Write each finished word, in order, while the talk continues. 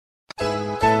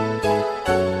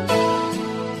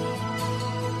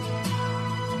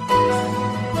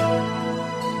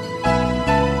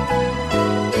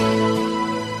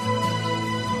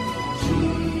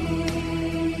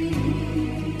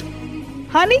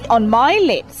honey on my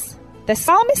lips. The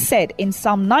psalmist said in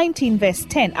Psalm 19 verse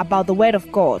 10 about the word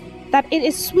of God that it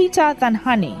is sweeter than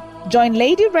honey. Join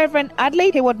Lady Reverend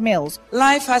Adelaide Hayward Mills.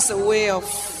 Life has a way of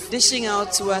dishing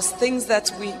out to us things that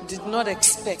we did not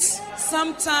expect.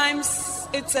 Sometimes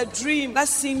it's a dream that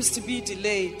seems to be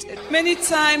delayed. Many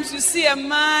times you see a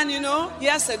man, he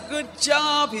has a good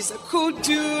job, he's a cool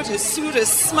dude, his suit is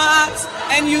smart,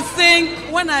 and you think,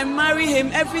 when I marry him,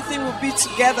 everything will be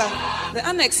together. The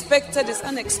unexpected is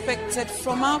unexpected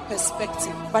from our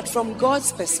perspective, but from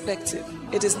God's perspective,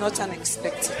 it is not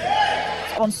unexpected.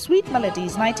 On Sweet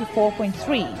Melodies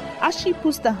 94.3, as she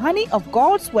puts the honey of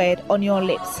God's word on your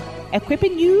lips,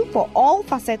 equipping you for all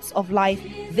facets of life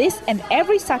this and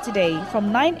every Saturday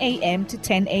from 9 a.m. to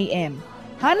 10 a.m.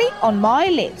 Honey on my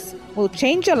lips will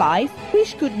change your life,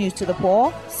 preach good news to the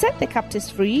poor, set the captives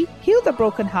free, heal the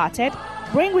brokenhearted,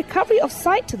 bring recovery of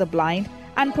sight to the blind,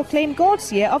 and proclaim God's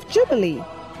year of Jubilee.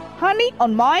 Honey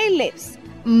on my lips.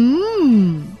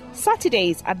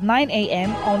 Saturdays at 9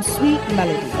 a.m. on Sweet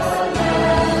Melodies.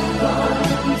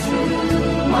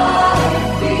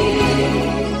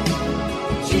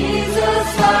 Jesus,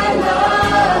 I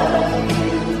love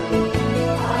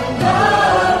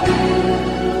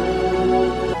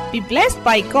you. Be blessed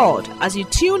by God as you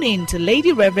tune in to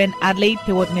Lady Reverend Adelaide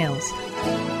Hayward Mills.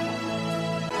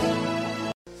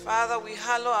 Father, we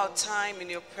hallow our time in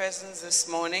your presence this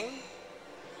morning.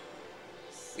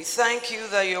 We thank you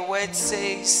that your word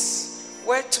says,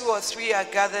 where 2 or 3 are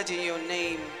gathered in your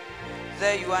name,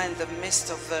 there you are in the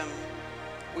midst of them.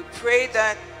 We pray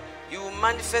that you will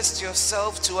manifest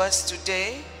yourself to us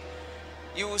today.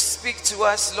 You will speak to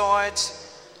us, Lord,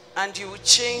 and you will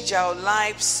change our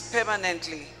lives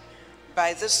permanently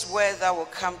by this word that will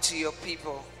come to your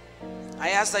people.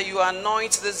 I ask that you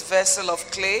anoint this vessel of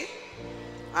clay.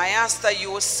 I ask that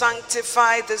you will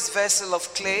sanctify this vessel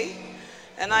of clay.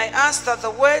 And I ask that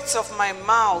the words of my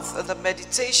mouth and the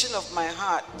meditation of my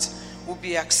heart will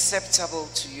be acceptable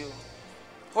to you.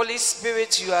 Holy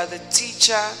Spirit, you are the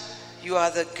teacher, you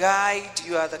are the guide,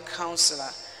 you are the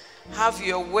counselor. Have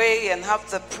your way and have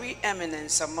the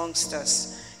preeminence amongst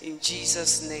us. In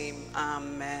Jesus' name,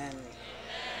 amen.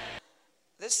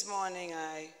 This morning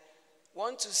I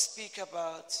want to speak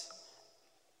about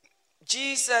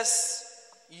Jesus,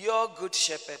 your good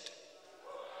shepherd.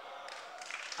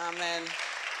 Amen.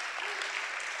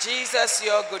 Jesus,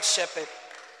 your good shepherd.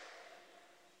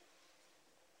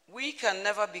 We can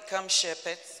never become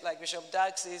shepherds, like Bishop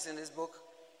Dag says in his book,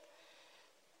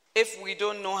 if we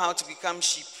don't know how to become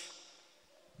sheep.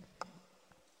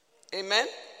 Amen?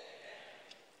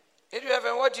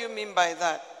 Reverend, what do you mean by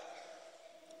that?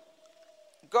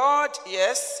 God,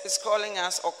 yes, is calling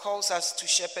us or calls us to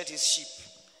shepherd his sheep.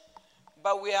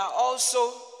 But we are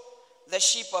also the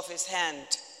sheep of his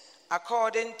hand,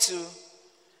 according to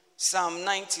Psalm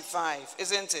 95,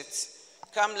 isn't it?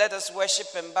 Come, let us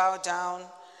worship and bow down.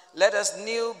 Let us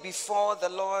kneel before the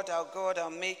Lord, our God,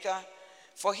 our Maker.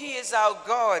 For he is our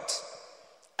God,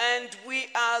 and we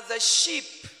are the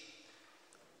sheep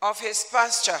of his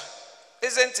pasture,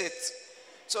 isn't it?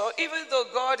 So even though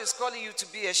God is calling you to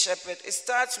be a shepherd, it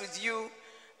starts with you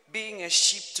being a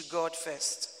sheep to God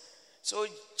first. So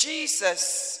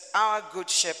Jesus, our good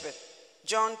shepherd,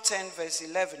 John 10 verse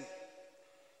 11.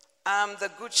 I am the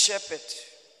good shepherd.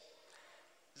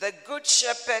 The good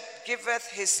shepherd giveth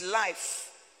his life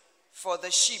for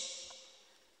the sheep.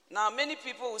 Now many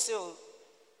people will say, oh,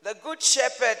 the good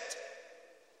shepherd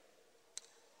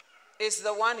is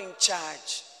the one in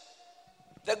charge.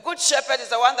 The good shepherd is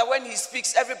the one that when he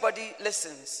speaks, everybody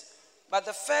listens. But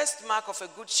the first mark of a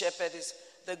good shepherd is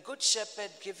the good shepherd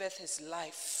giveth his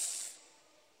life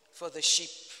for the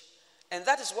sheep. And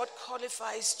that is what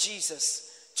qualifies Jesus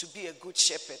to be a good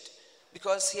shepherd,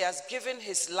 because he has given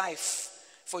his life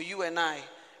for you and I.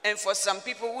 And for some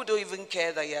people who don't even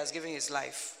care that he has given his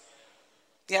life.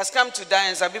 He has come to die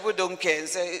and some people don't care. And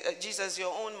say, Jesus,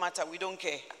 your own matter, we don't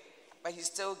care. But he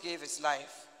still gave his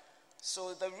life.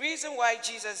 So the reason why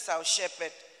Jesus is our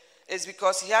shepherd is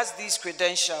because he has these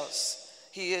credentials.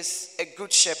 He is a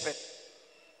good shepherd.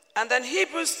 And then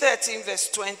Hebrews 13 verse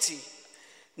 20.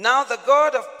 Now the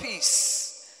God of peace,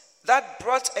 that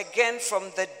brought again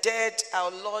from the dead our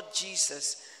Lord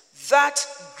Jesus, that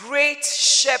great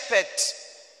shepherd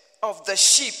of the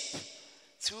sheep,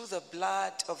 through the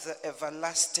blood of the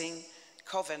everlasting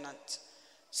covenant.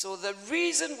 So the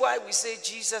reason why we say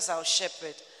Jesus our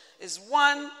shepherd is,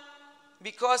 1,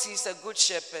 because he's a good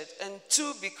shepherd, and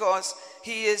 2, because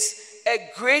he is a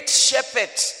great shepherd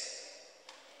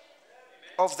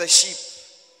of the sheep.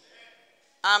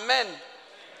 Amen.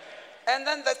 And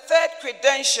then the third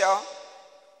credential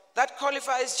that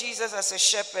qualifies Jesus as a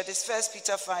shepherd is 1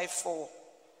 Peter 5:4.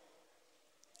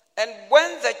 And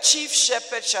when the chief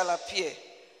shepherd shall appear,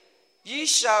 ye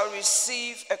shall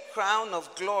receive a crown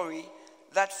of glory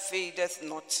that fadeth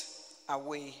not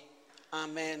away.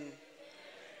 Amen.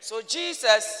 So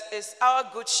Jesus is our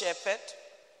good shepherd.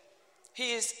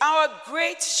 He is our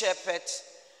great shepherd,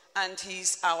 and he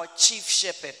is our chief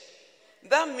shepherd.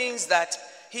 That means that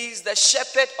he is the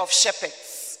shepherd of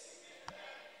shepherds.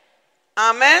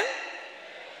 Amen.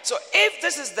 So if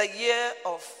this is the year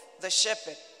of the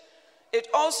shepherd, it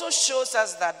also shows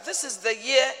us that this is the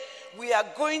year we are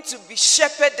going to be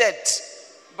shepherded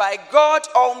by God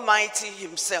Almighty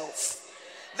himself.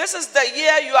 This is the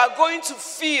year you are going to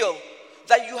feel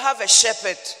that you have a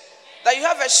shepherd, that you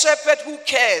have a shepherd who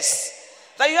cares,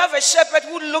 that you have a shepherd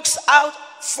who looks out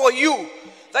for you,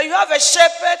 that you have a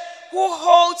shepherd who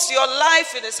holds your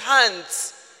life in his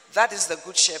hands. That is the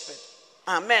good shepherd.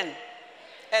 Amen.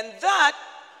 And that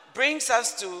brings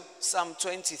us to Psalm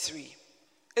 23,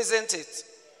 isn't it?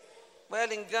 Well,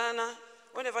 in Ghana,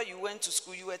 whenever you went to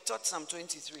school, you were taught Psalm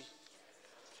 23.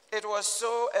 It was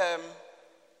so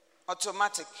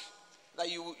automatic that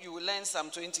you will learn Psalm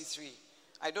 23.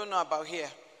 I don't know about here.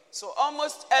 So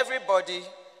almost everybody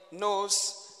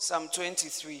knows Psalm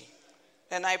 23.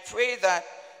 And I pray that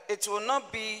it will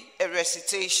not be a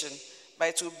recitation, but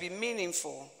it will be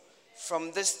meaningful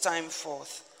from this time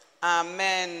forth.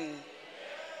 Amen.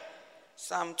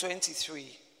 Psalm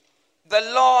 23.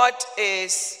 The Lord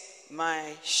is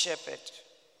my shepherd.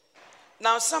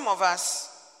 Now, some of us,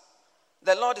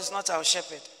 the Lord is not our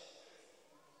shepherd.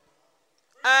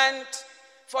 And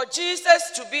for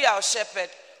Jesus to be our shepherd,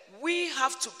 we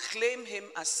have to claim him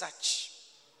as such.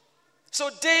 So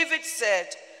David said,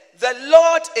 the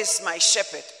Lord is my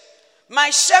shepherd. My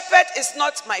shepherd is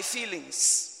not my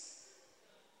feelings.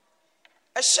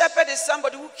 A shepherd is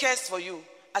somebody who cares for you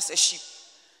as a sheep.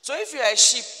 So if you are a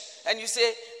sheep and you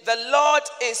say, the Lord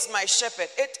is my shepherd,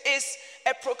 it is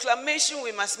a proclamation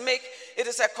we must make. It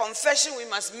is a confession we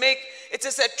must make. It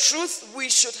is a truth we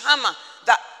should hammer,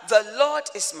 that the Lord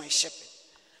is my shepherd.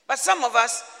 But some of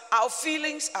us, our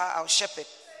feelings are our shepherd.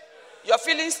 Your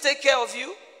feelings take care of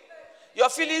you. Your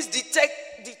feelings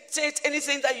dictate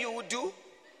anything that you would do.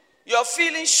 Your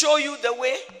feelings show you the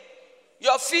way.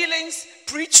 Your feelings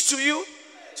preach to you.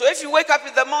 So if you wake up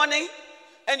in the morning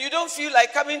and you don't feel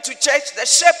like coming to church, the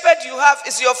shepherd you have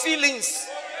is your feelings.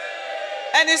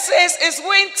 And it says it's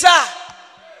winter.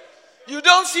 You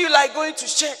don't feel like going to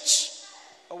church.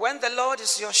 But when the Lord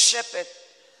is your shepherd,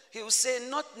 he will say,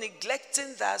 not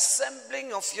neglecting the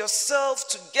assembling of yourself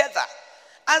together,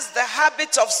 as the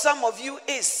habit of some of you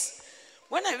is.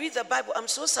 When I read the Bible, I'm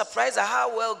so surprised at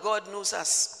how well God knows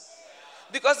us.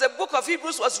 Because the book of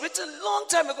Hebrews was written a long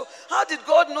time ago. How did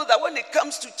God know that when it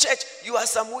comes to church, you are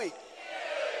some way?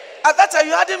 At that time,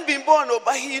 you hadn't been born,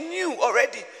 but he knew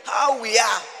already how we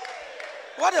are.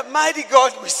 What a mighty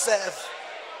God we serve.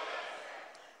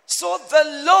 So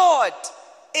the Lord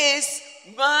is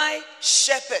my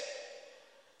shepherd.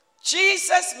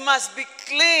 Jesus must be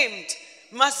claimed,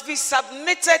 must be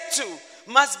submitted to,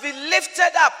 must be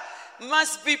lifted up,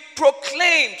 must be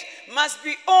proclaimed, must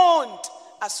be owned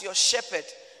as your shepherd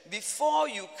before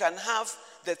you can have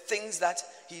the things that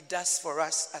he does for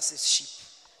us as his sheep.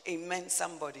 Amen,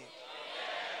 somebody. Amen.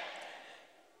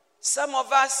 Some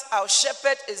of us, our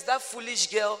shepherd is that foolish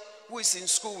girl who is in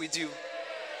school with you.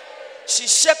 She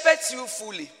shepherds you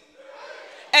fully.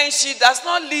 And she does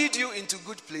not lead you into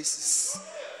good places.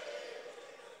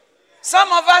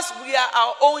 Some of us, we are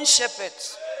our own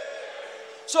shepherds.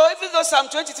 So even though Psalm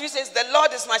 23 says, the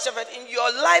Lord is my shepherd, in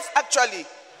your life, actually,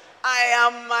 I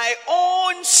am my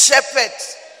own shepherd.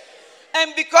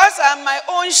 And because I am my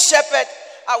own shepherd,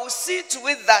 I will see to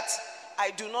it that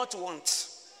I do not want.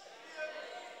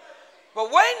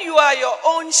 But when you are your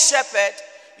own shepherd,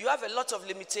 you have a lot of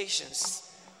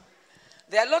limitations.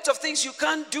 There are a lot of things you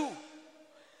can't do.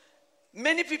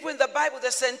 Many people in the Bible,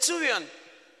 the centurion,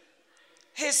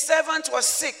 his servant was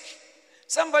sick.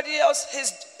 Somebody else,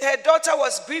 her daughter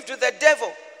was grieved with the devil.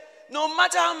 No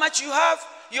matter how much you have,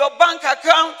 your bank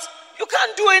account, you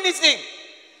can't do anything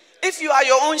if you are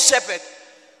your own shepherd.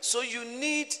 So you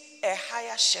need a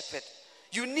higher shepherd.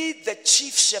 You need the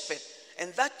chief shepherd.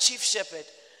 And that chief shepherd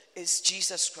is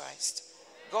Jesus Christ.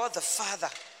 God the Father,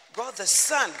 God the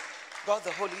Son, God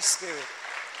the Holy Spirit.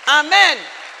 Amen.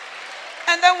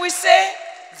 And then we say,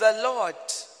 the Lord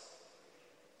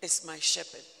is my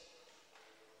shepherd.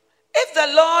 If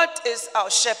the Lord is our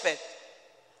shepherd,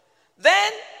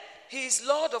 then he is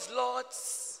Lord of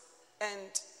lords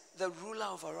and the ruler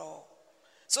over all.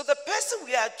 So the person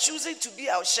we are choosing to be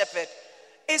our shepherd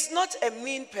is not a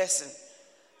mean person.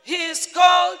 He is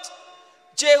called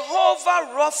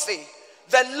Jehovah Rapha,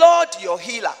 the Lord your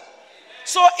healer.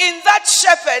 So in that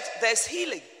shepherd, there's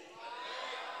healing.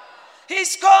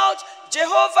 He's called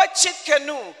Jehovah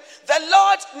Chidkenu, the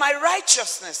Lord my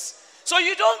righteousness. So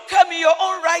you don't come in your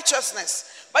own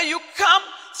righteousness, but you come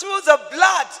through the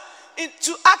blood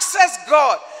to access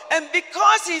God. And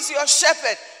because he's your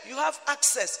shepherd, you have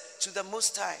access to the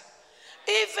Most High.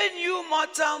 Even you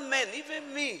mortal men,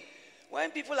 even me,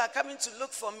 when people are coming to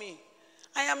look for me,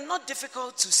 I am not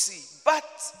difficult to see. But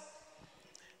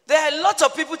there are a lot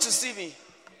of people to see me.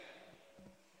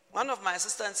 One of my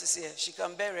assistants is here. She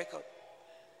can bear record.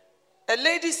 A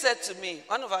lady said to me,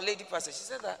 one of our lady pastors, she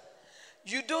said that,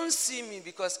 you don't see me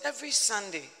because every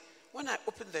Sunday, when I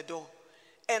open the door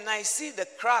and I see the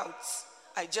crowds,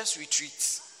 I just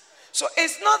retreat. So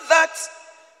it's not that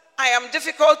I am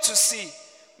difficult to see,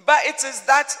 but it is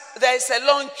that there is a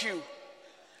long queue.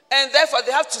 And therefore,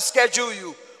 they have to schedule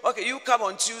you. Okay, you come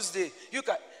on Tuesday. You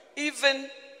can, even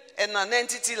an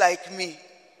entity like me.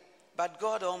 But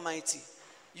God Almighty,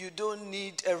 you don't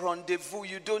need a rendezvous.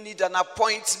 You don't need an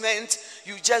appointment.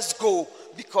 You just go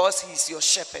because he's your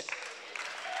shepherd.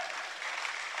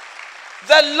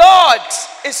 The Lord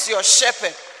is your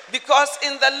shepherd. Because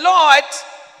in the Lord,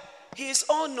 he is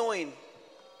all-knowing.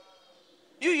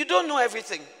 You don't know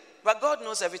everything. But God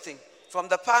knows everything. From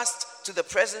the past to the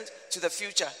present to the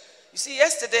future. You see,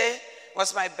 yesterday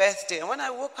was my birthday. And when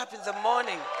I woke up in the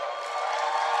morning,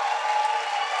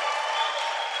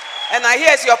 and I hear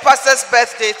it's your pastor's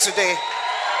birthday today.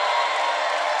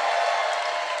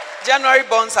 January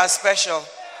borns are special.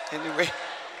 Anyway.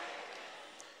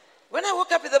 When I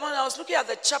woke up in the morning, I was looking at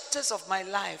the chapters of my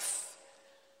life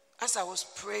as I was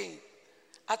praying.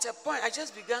 At a point, I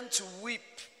just began to weep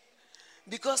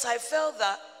because I felt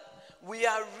that we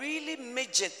are really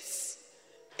midgets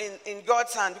in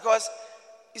God's hand. Because,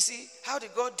 you see, how did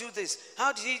God do this?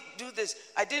 How did he do this?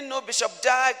 I didn't know Bishop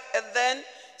Dag, and then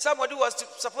somebody who was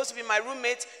supposed to be my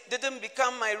roommate didn't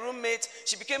become my roommate.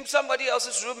 She became somebody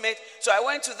else's roommate. So I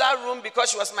went to that room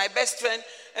because she was my best friend.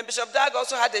 And Bishop Dag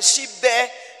also had a sheep there.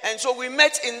 And so we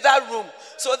met in that room.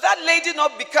 So that lady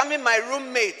not becoming my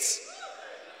roommate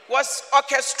was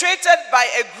orchestrated by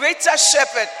a greater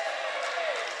shepherd.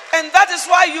 And that is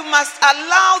why you must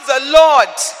allow the Lord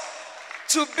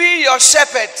to be your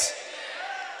shepherd.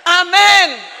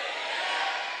 Amen.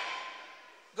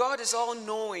 God is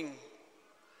all-knowing,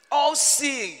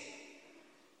 all-seeing.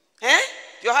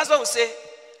 Your husband will say,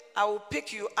 I will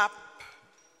pick you up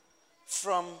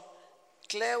from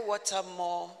Clearwater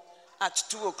Mall at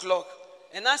 2 o'clock.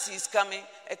 And as he's coming,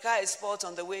 a car is spoiled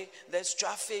on the way. There's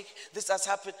traffic. This has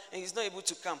happened. And he's not able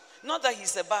to come. Not that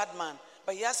he's a bad man,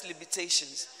 but he has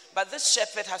limitations. But this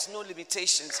shepherd has no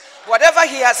limitations. Whatever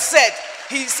he has said,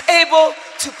 he's able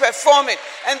to perform it.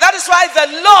 And that is why the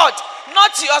Lord,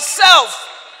 not yourself,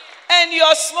 and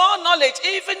your small knowledge,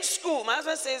 even school. My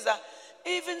husband says that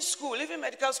even school, even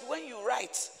medical school, when you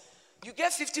write, you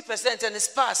get 50% and it's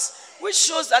passed, which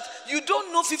shows that you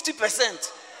don't know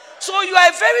 50%. So you are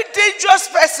a very dangerous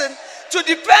person to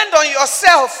depend on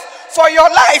yourself for your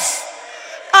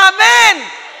life. Amen.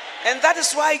 And that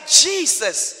is why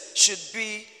Jesus should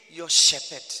be your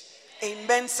shepherd.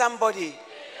 Amen, somebody.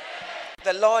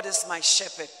 The Lord is my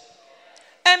shepherd.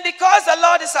 And because the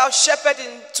Lord is our shepherd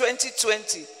in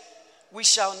 2020, we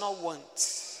shall not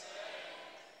want.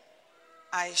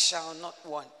 I shall not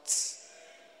want.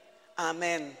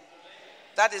 Amen.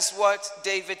 That is what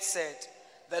David said.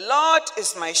 The Lord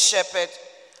is my shepherd,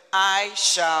 I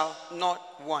shall not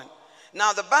want.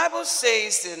 Now the Bible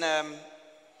says in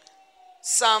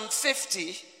Psalm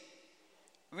 50,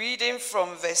 reading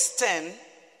from verse 10,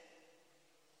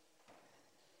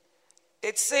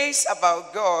 it says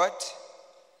about God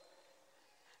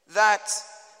that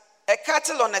a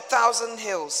cattle on 1,000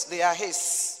 hills, they are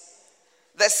his.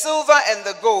 The silver and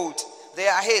the gold, they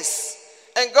are his.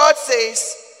 And God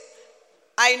says,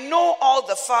 I know all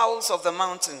the fowls of the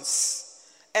mountains,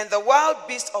 and the wild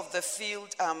beasts of the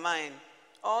field are mine.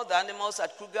 All the animals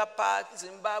at Kruger Park,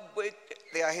 Zimbabwe,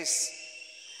 they are his.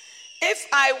 If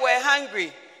I were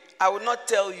hungry, I would not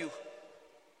tell you.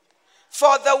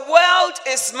 For the world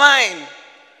is mine,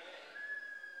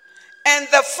 and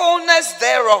the fullness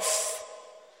thereof.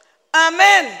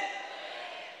 Amen.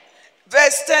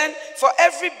 Verse 10, for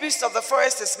every beast of the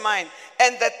forest is mine,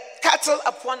 and the cattle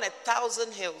upon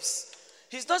 1,000 hills.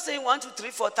 He's not saying 1, 2, 3,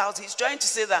 4,000. He's trying to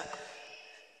say that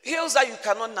hills that you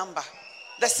cannot number.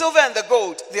 The silver and the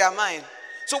gold, they are mine.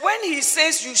 So when he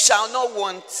says you shall not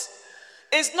want,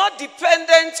 it's not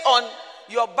dependent on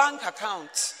your bank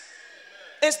account.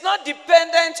 It's not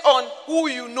dependent on who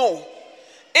you know.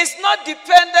 It's not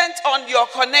dependent on your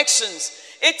connections.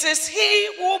 It is he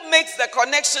who makes the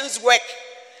connections work.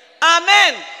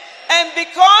 Amen. And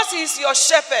because he's your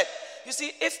shepherd. You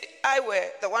see, if I were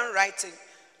the one writing,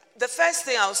 the first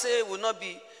thing I'll say will not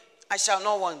be, I shall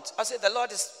not want. I'll say, the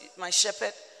Lord is my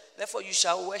shepherd, therefore you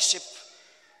shall worship.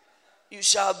 You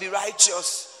shall be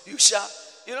righteous. You shall.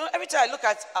 You know, every time I look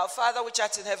at our Father which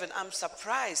art in heaven, I'm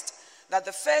surprised that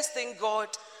the first thing God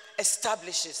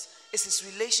establishes is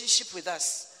his relationship with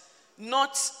us,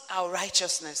 not our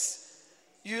righteousness.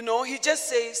 You know, he just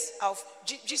says,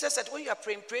 Jesus said, when you are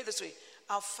praying, pray this way,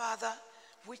 our Father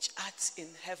which art in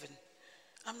heaven.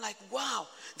 I'm like, wow,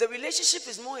 the relationship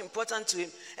is more important to him.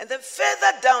 And then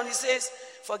further down, he says,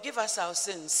 forgive us our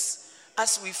sins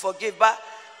as we forgive. But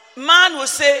man will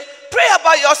say, pray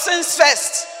about your sins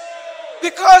first,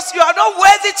 because you are not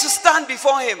worthy to stand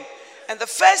before him. And the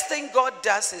first thing God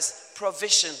does is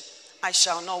provision. I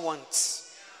shall not want.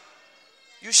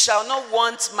 You shall not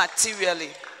want materially.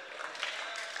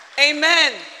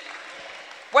 Amen.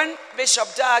 When Bishop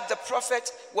Dag, the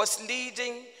prophet, was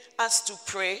leading us to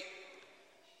pray,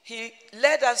 he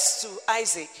led us to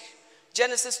Isaac,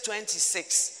 Genesis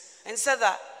 26, and said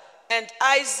that, and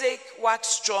Isaac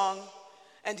waxed strong,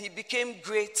 and he became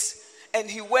great, and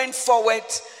he went forward,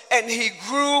 and he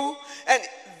grew, and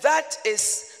that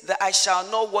is the I shall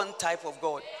not want type of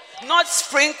God. Not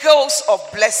sprinkles of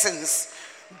blessings,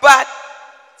 but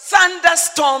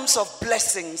thunderstorms of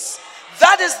blessings.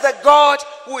 That is the God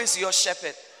who is your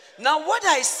shepherd. Now what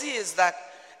I see is that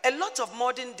a lot of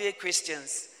modern day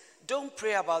Christians don't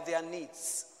pray about their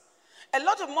needs. A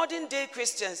lot of modern day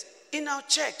Christians in our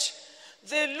church,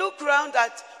 they look around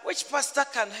at which pastor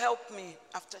can help me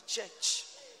after church.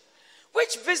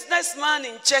 Which businessman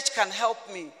in church can help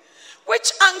me?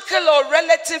 Which uncle or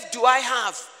relative do I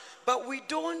have? But we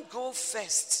don't go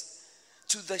first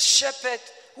to the shepherd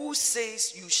who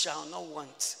says you shall not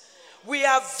want. We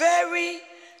are very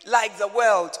like the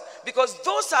world, because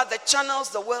those are the channels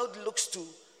the world looks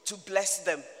to bless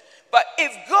them. But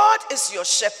if God is your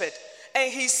shepherd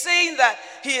and he's saying that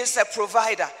he is a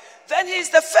provider, then he's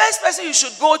the first person you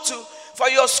should go to for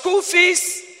your school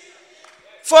fees,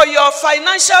 for your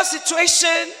financial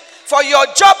situation, for your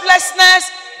joblessness.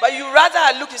 But you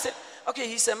rather look and say, okay,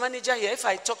 he's a manager here. If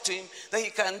I talk to him, then he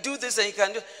can do this and he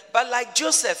can do. But like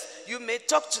Joseph, you may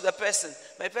talk to the person,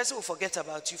 but the person will forget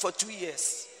about you for 2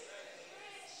 years.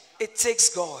 It takes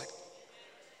God.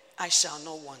 I shall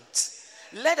not want.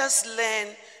 Let us learn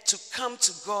to come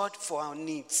to God for our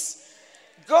needs.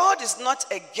 God is not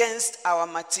against our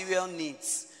material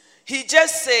needs. He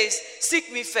just says,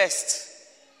 seek me first,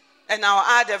 and I'll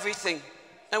add everything.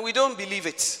 And we don't believe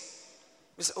it.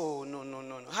 We say, oh, no.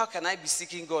 How can I be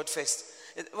seeking God first?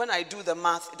 When I do the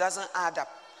math, it doesn't add up.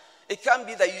 It can't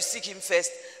be that you seek him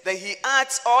first, then he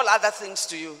adds all other things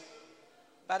to you.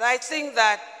 But I think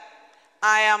that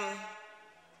I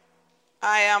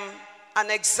am an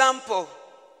example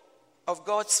of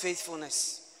God's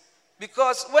faithfulness.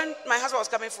 Because when my husband was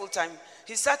coming full time,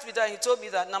 he sat me down and he told me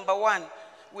that, number one,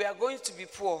 we are going to be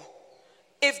poor,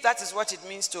 if that is what it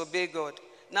means to obey God.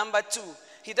 Number two,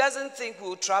 he doesn't think we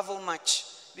will travel much,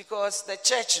 because the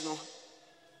church,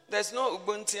 there's no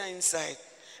Ubuntu inside.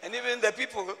 And even the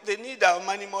people, they need our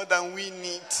money more than we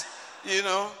need,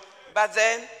 But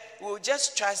then we'll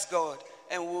just trust God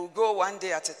and we'll go one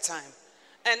day at a time.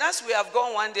 And as we have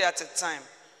gone one day at a time,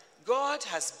 God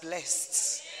has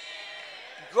blessed.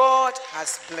 God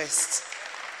has blessed.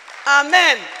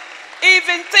 Amen.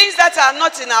 Even things that are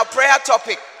not in our prayer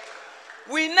topic.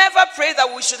 We never pray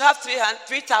that we should have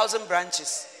 3,000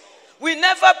 branches. We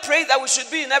never prayed that we should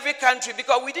be in every country,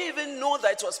 because we didn't even know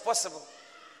that it was possible.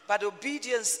 But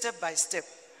obedience step by step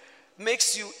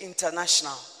makes you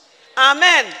international.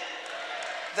 Amen.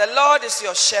 The Lord is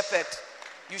your shepherd.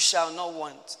 You shall not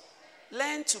want.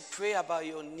 Learn to pray about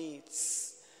your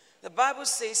needs. The Bible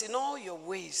says, in all your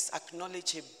ways,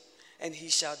 acknowledge him, and he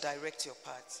shall direct your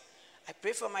paths. I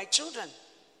pray for my children.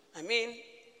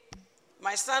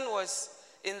 My son was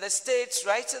in the States,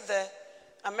 right at the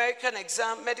American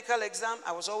exam, medical exam.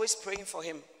 I was always praying for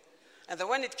him. And then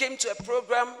when it came to a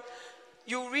program,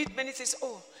 you read many things.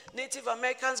 Oh, Native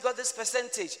Americans got this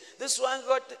percentage. This one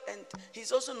got, and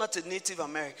he's also not a Native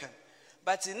American.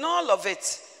 But in all of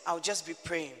it, I'll just be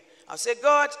praying. I'll say,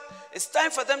 God, it's time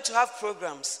for them to have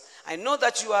programs. I know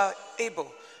that you are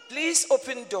able. Please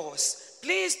open doors.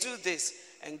 Please do this.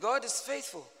 And God is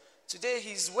faithful. Today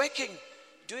he's working,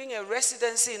 doing a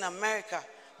residency in America,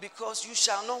 because you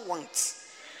shall not want.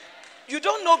 You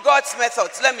don't know God's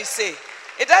methods, let me say.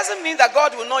 It doesn't mean that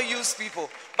God will not use people.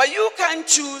 But you can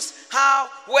choose how,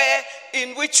 where,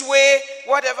 in which way,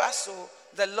 whatever. So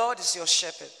the Lord is your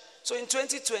shepherd. So in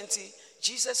 2020,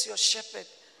 Jesus, your shepherd,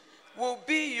 will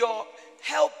be your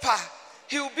helper.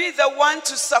 He'll be the one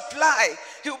to supply.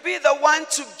 He'll be the one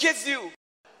to give you.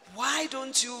 Why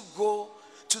don't you go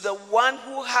to the one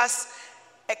who has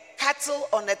a cattle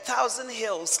on 1,000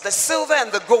 hills, the silver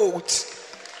and the gold?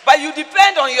 But you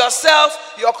depend on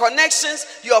yourself, your connections,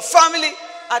 your family.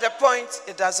 At a point,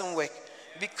 it doesn't work.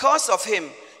 Because of him,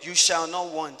 you shall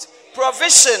not want.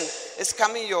 Provision is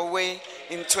coming your way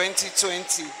in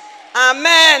 2020.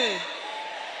 Amen.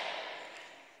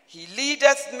 He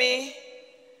leadeth me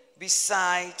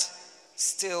beside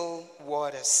still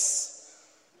waters.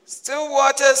 Still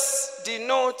waters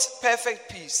denote perfect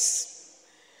peace.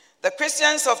 The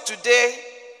Christians of today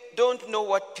don't know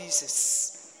what peace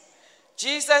is.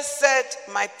 Jesus said,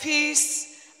 my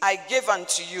peace I give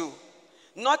unto you,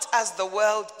 not as the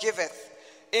world giveth.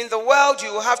 In the world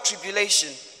you will have tribulation,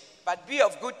 but be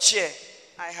of good cheer.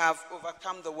 I have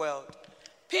overcome the world.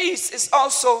 Peace is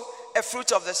also a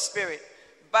fruit of the Spirit,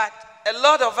 but a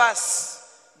lot of us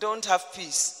don't have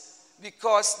peace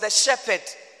because the shepherd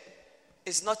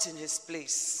is not in his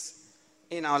place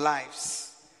in our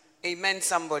lives. Amen,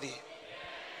 somebody.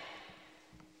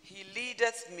 He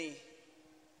leadeth me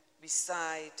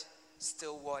beside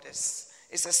still waters.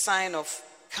 It's a sign of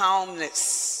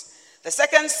calmness. The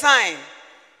second sign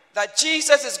that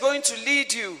Jesus is going to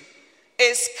lead you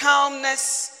is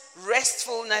calmness,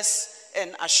 restfulness,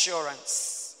 and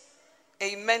assurance.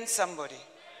 Amen, somebody.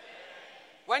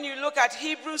 When you look at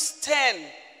Hebrews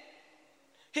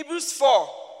 4,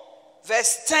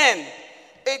 verse 10,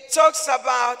 it talks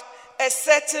about a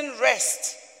certain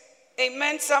rest.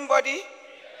 Amen, somebody.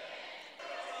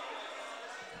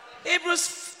 Hebrews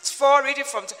 4, read it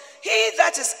from 10. He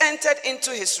that is entered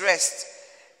into his rest,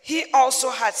 he also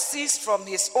had ceased from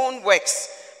his own works,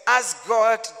 as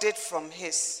God did from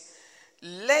his.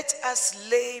 Let us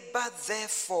labor,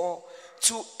 therefore,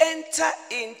 to enter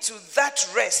into that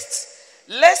rest,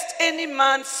 lest any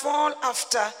man fall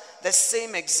after the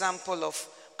same example of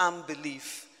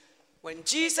unbelief. When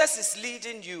Jesus is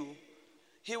leading you,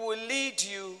 he will lead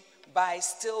you by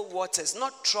still waters,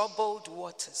 not troubled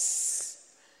waters.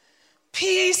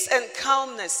 Peace and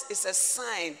calmness is a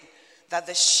sign that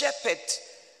the shepherd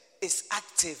is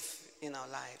active in our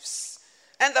lives.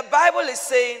 And the Bible is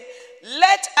saying,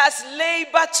 let us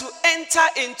labor to enter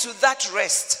into that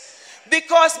rest.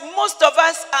 Because most of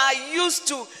us are used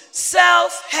to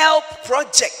self-help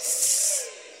projects.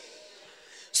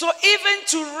 So even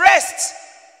to rest,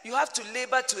 you have to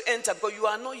labor to enter because you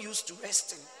are not used to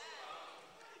resting.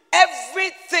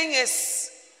 Everything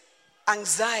is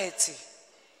anxiety.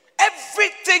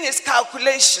 Everything is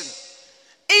calculation.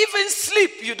 Even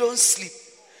sleep, you don't sleep.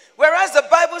 Whereas the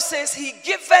Bible says he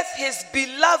giveth his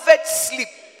beloved sleep.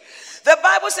 The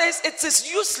Bible says it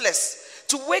is useless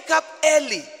to wake up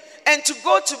early and to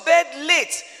go to bed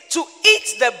late to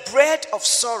eat the bread of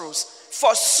sorrows.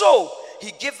 For so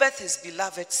he giveth his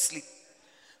beloved sleep.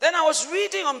 Then I was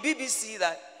reading on BBC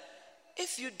that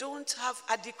if you don't have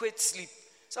adequate sleep,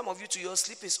 some of you to your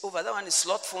sleep is over. That one is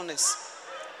slothfulness.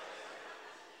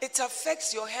 It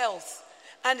affects your health.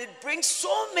 And it brings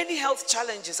so many health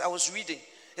challenges. I was reading.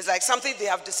 It's like something they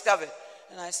have discovered.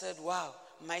 And I said, wow,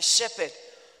 my shepherd,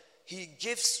 he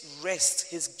gives rest.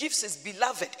 He gives his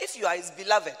beloved. If you are his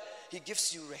beloved, he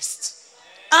gives you rest.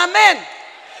 Amen.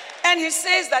 And he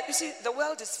says that, you see, the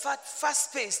world is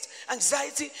fast-paced.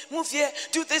 Anxiety, move here,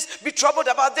 do this, be troubled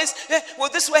about this. Will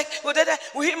this work? Will that?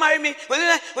 Will he marry me? Will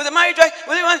the marriage work?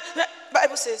 Will he want? The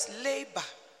Bible says, labor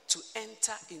to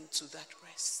enter into that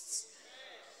rest.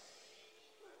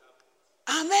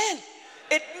 Amen.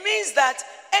 It means that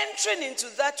entering into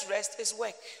that rest is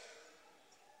work.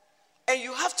 And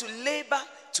you have to labor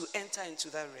to enter into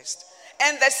that rest.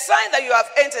 And the sign that you have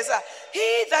entered is that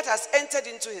he that has entered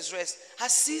into his rest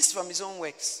has ceased from his own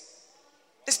works.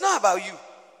 It's not about you.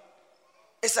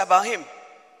 It's about him.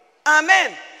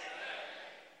 Amen.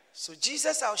 So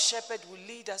Jesus, our shepherd, will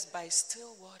lead us by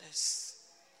still waters.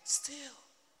 Still.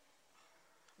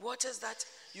 Waters that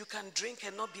you can drink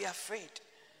and not be afraid.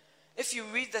 If you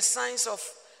read the signs of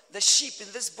the sheep in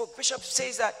this book, Bishop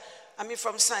says that,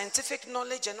 from scientific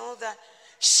knowledge and all that,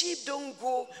 sheep don't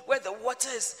go where the water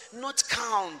is not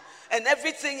calm and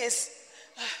everything is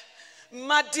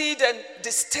muddied and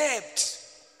disturbed.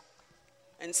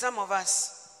 And some of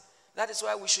us, that is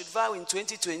why we should vow in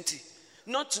 2020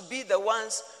 not to be the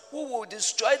ones who will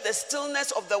destroy the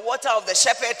stillness of the water of the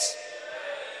shepherd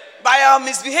by our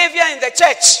misbehavior in the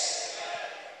church.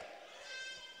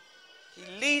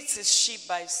 He leads his sheep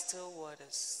by still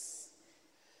waters.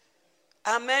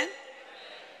 Amen.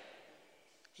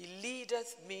 He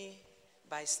leadeth me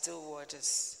by still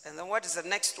waters. And then what is the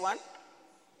next one?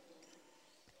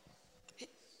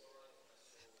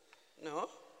 No.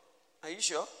 Are you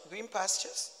sure? Green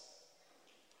pastures.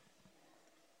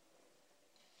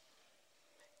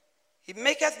 He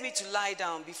maketh me to lie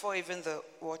down before even the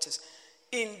waters.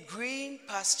 In green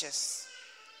pastures.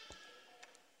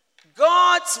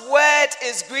 God's word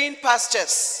is green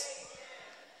pastures.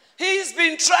 He's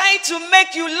been trying to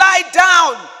make you lie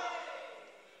down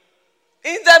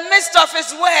in the midst of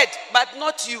his word, but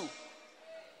not you.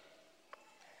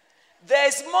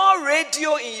 There's more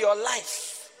radio in your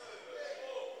life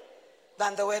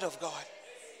than the word of God.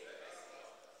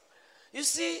 You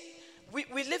see,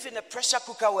 we live in a pressure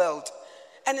cooker world,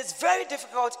 and it's very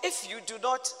difficult if you do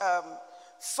not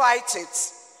fight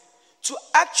it to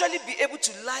actually be able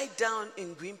to lie down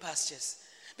in green pastures,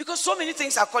 because so many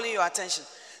things are calling your attention.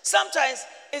 Sometimes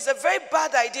it's a very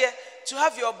bad idea to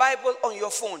have your Bible on your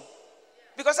phone,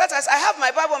 because sometimes I have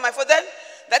my Bible on my phone, then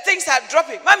the things are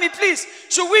dropping. Mommy, please,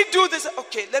 should we do this?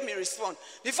 Okay, let me respond.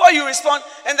 Before you respond,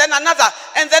 and then another,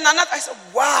 and then another. I said,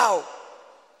 wow,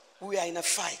 we are in a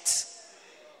fight.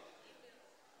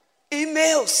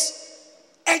 Emails,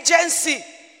 agency,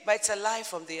 but it's a lie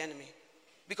from the enemy.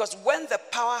 Because when the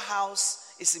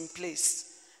powerhouse is in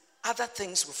place, other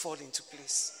things will fall into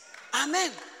place.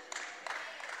 Amen.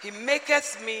 He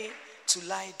maketh me to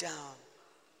lie down.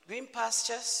 Green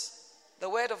pastures, the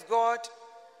word of God,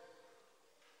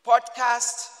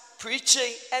 podcast,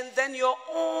 preaching, and then your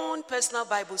own personal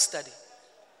Bible study.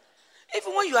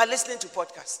 Even when you are listening to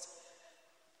podcast,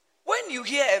 when you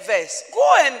hear a verse,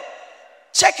 go and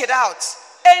check it out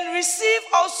and receive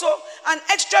also an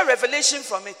extra revelation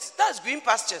from it. That's green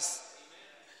pastures.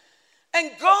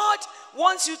 And God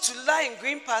wants you to lie in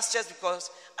green pastures because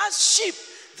as sheep,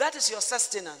 that is your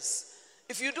sustenance.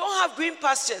 If you don't have green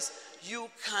pastures, you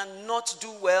cannot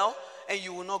do well and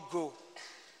you will not grow.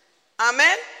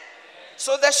 Amen?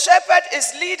 So the shepherd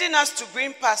is leading us to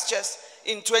green pastures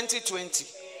in 2020.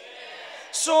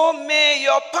 So may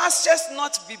your pastures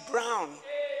not be brown.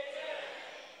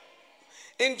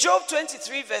 In Job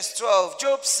 23 verse 12,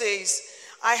 Job says,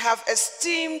 I have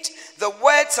esteemed the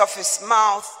words of his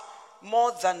mouth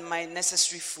more than my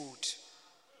necessary food.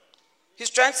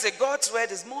 He's trying to say God's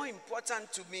word is more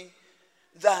important to me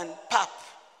than pap.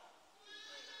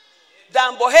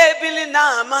 Than bohebili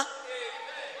nama.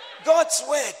 God's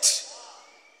word.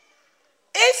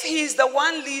 If he's the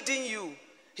one leading you,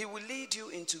 he will lead you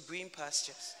into green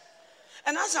pastures.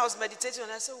 And as I was meditating,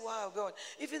 I said, wow, God,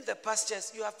 even the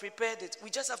pastures, you have prepared it. We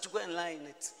just have to go and lie in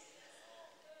it.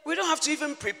 We don't have to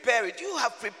even prepare it. You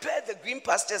have prepared the green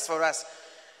pastures for us.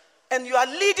 And you are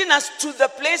leading us to the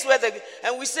place where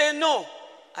and we say, no,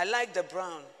 I like the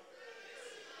brown.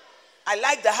 I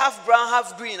like the half brown,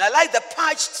 half green. I like the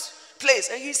parched place.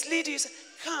 And he's leading you. He said,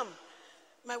 come.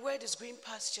 My word is green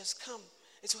pastures. Come.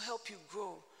 It will help you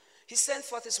grow. He sent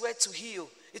forth his word to heal.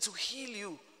 It will heal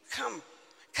you. Come.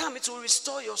 Come, it will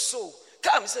restore your soul.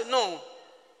 Come. He said, no.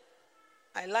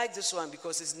 I like this one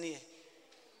because it's near.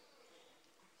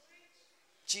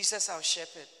 Jesus, our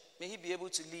shepherd, may he be able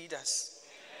to lead us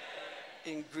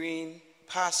in green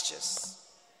pastures.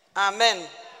 Amen.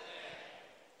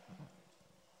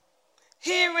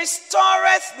 He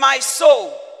restoreth my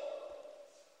soul.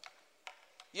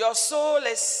 Your soul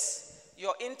is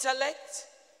your intellect,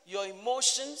 your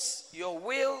emotions, your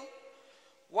will.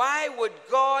 Why would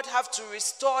God have to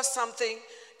restore something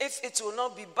if it will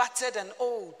not be battered and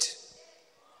old?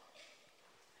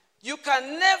 You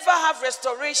can never have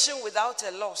restoration without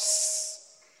a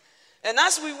loss. And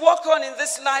as we walk on in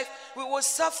this life, we will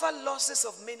suffer losses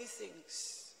of many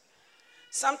things.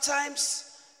 Sometimes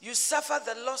you suffer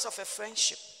the loss of a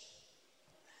friendship.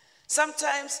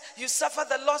 Sometimes you suffer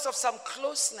the loss of some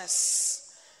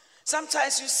closeness.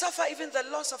 Sometimes you suffer even the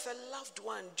loss of a loved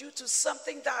one due to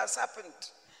something that has happened.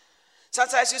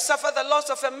 Sometimes you suffer the loss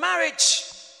of a marriage.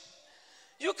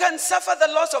 You can suffer the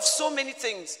loss of so many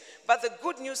things. But the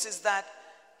good news is that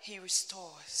he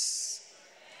restores.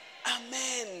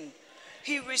 Amen.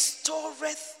 He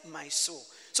restoreth my soul.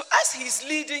 So as he's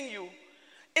leading you,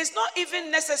 it's not even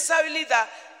necessarily that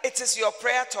it is your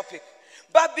prayer topic.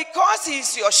 But because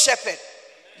he's your shepherd,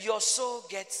 your soul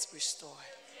gets restored.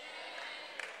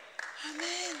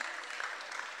 Amen.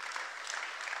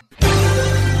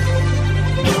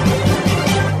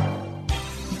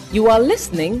 You are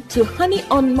listening to Honey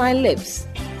on My Lips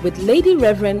with Lady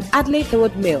Reverend Adelaide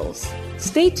Howard Mills.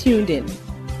 Stay tuned in.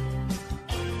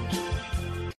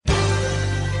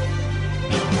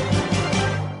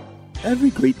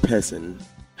 Every great person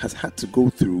has had to go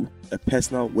through a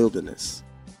personal wilderness,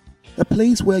 a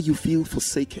place where you feel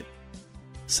forsaken,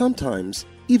 sometimes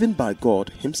even by God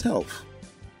himself.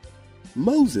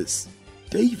 Moses,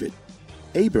 David,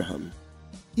 Abraham,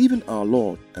 even our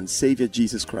Lord and Savior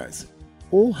Jesus Christ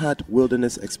all had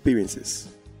wilderness experiences.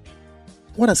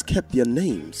 What has kept their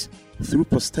names through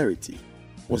posterity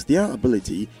was their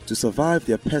ability to survive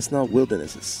their personal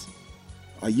wildernesses.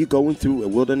 Are you going through a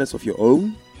wilderness of your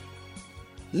own?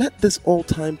 Let this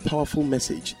all-time powerful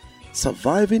message,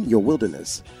 Surviving Your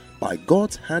Wilderness, by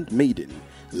God's handmaiden,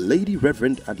 Lady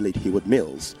Reverend Adelaide Heywood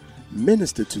Mills,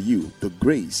 minister to you the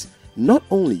grace not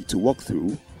only to walk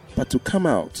through, but to come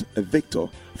out a victor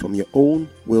from your own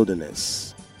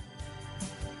wilderness.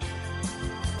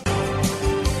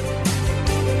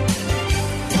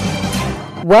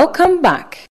 Welcome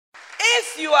back.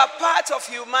 If you are part of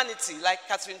humanity, like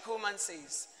Catherine Coleman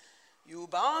says, you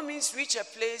by all means reach a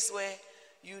place where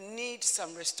you need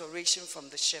some restoration from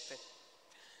the shepherd.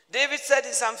 David said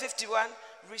in Psalm 51,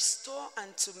 restore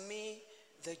unto me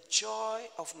the joy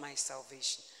of my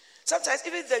salvation. Sometimes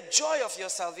even the joy of your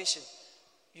salvation,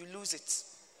 you lose it.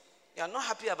 You are not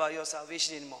happy about your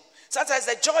salvation anymore. Sometimes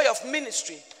the joy of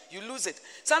ministry, you lose it.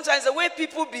 Sometimes the way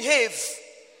people behave,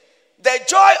 the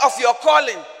joy of your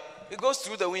calling, it goes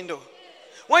through the window.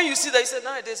 When you see that, you say,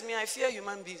 nowadays me, I fear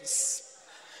human beings.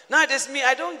 Nowadays me,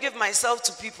 I don't give myself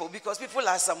to people because people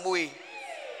are some way.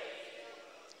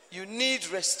 You need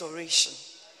restoration.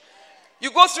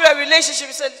 You go through a relationship,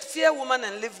 you say, fear woman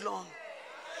and live long.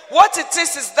 What it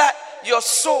is that your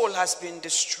soul has been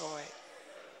destroyed.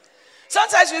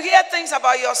 Sometimes you hear things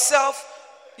about yourself,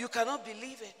 you cannot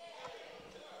believe it.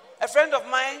 A friend of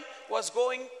mine was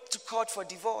going to court for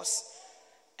divorce.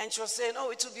 And she was saying,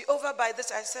 oh, it will be over by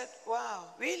this. I said, wow,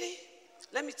 really?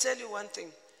 Let me tell you one thing.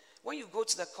 When you go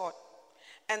to the court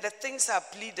and the things are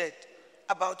pleaded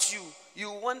about you,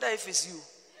 you wonder if it's you.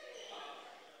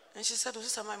 And she said, oh,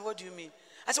 Sister Mami, what do you mean?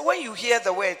 I said, when you hear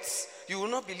the words, you will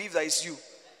not believe that it's you.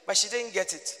 But she didn't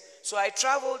get it. So I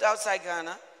traveled outside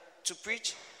Ghana to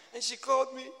preach. And she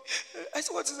called me. I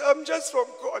said, what is it? I'm just from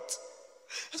court.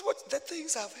 I said, what? The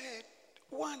things I've heard.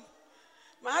 One,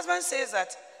 my husband says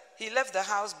that he left the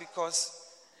house because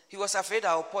he was afraid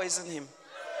I would poison him.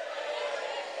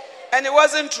 And it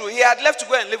wasn't true. He had left to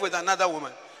go and live with another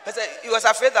woman. I said, he was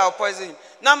afraid I would poison him.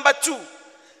 Number two,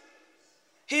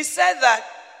 he said that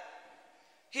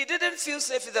he didn't feel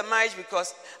safe in the marriage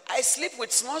because I sleep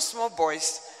with small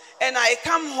boys and I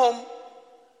come home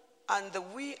and the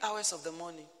wee hours of the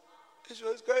morning. She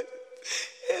was going,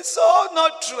 it's all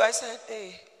not true. I said,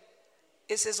 hey,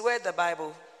 it's his word, the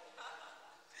Bible.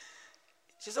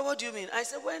 She said, what do you mean? I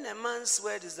said, when a man's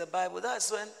word is the Bible,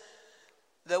 that's when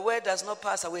the word does not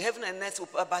pass away. Heaven and earth will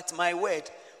pass, but my word.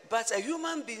 But a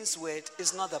human being's word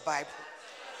is not the Bible.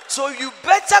 So you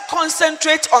better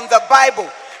concentrate on the Bible.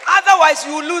 Otherwise,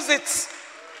 you will lose it.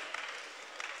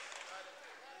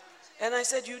 And I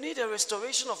said, you need a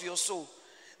restoration of your soul.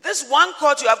 This one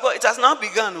court you have got, it has now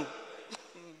begun.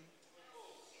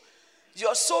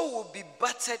 Your soul will be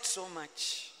battered so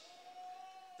much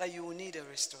that you will need a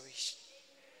restoration.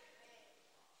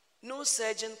 No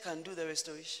surgeon can do the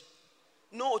restoration.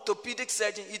 No orthopedic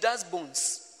surgeon, he does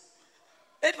bones.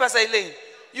 Pastor Elaine,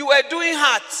 you were doing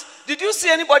heart. Did you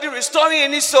see anybody restoring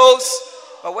any souls?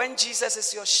 But when Jesus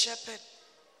is your shepherd,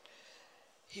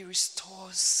 he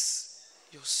restores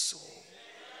your soul.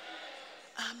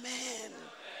 Amen.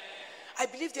 I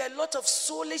believe there are a lot of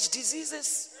soulish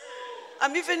diseases.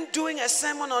 I'm even doing a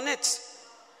sermon on it.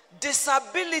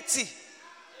 Disability.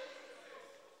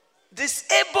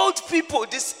 Disabled people,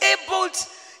 disabled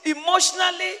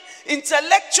emotionally,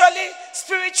 intellectually,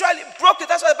 spiritually, broken.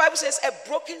 That's what the Bible says, a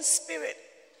broken spirit.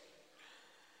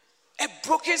 A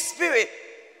broken spirit.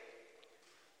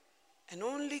 And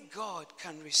only God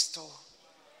can restore.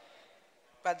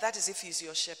 But that is if he's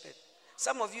your shepherd.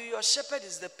 Some of you, your shepherd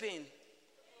is the pain.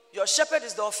 Your shepherd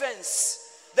is the offense.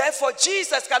 Therefore,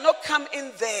 Jesus cannot come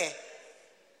in there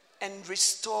and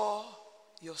restore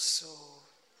your soul.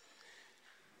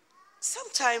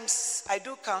 Sometimes I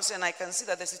do counsel and I can see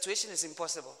that the situation is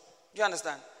impossible. Do you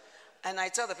understand? And I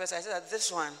tell the person, I say that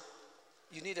this one,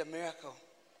 you need a miracle.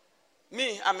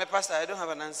 Me, I'm a pastor, I don't have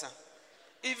an answer.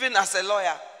 Even as a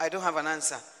lawyer, I don't have an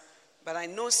answer. But I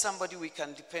know somebody we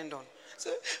can depend on.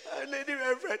 So, Lady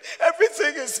Reverend,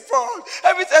 everything is false.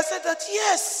 Everything. I said that,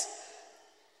 yes.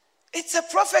 It's a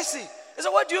prophecy. I said,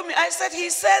 what do you mean? I said, he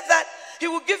said that he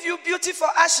will give you beauty for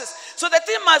ashes. So the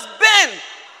thing must burn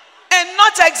and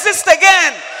not exist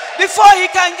again before he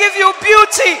can give you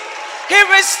beauty. He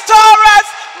restoreth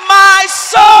my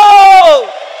soul.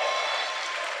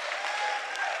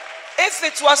 If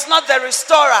it was not the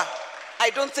restorer, I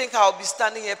don't think I'll be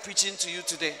standing here preaching to you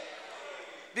today.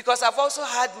 Because I've also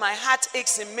had my heart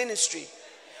aches in ministry.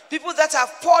 People that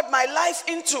I've poured my life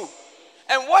into.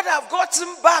 And what I've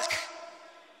gotten back,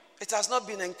 it has not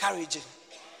been encouraging.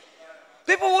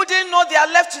 People who didn't know their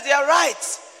left to their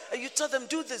right. And you tell them,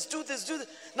 do this, do this, do this.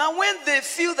 Now when they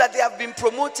feel that they have been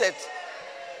promoted,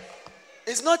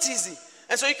 it's not easy.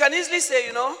 And so you can easily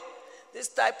say, this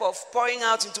type of pouring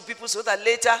out into people so that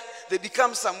later they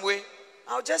become some way.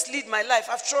 I'll just lead my life.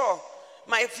 After all,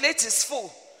 my plate is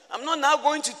full. I'm not now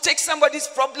going to take somebody's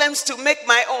problems to make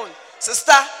my own.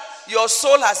 Sister, your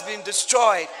soul has been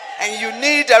destroyed and you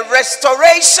need a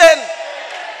restoration.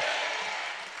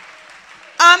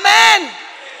 Amen.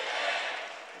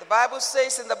 The Bible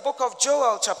says in the book of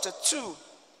Joel chapter 2.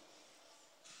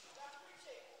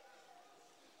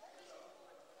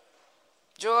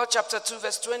 Joel chapter 2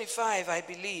 verse 25, I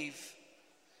believe.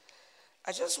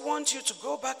 I just want you to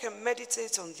go back and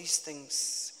meditate on these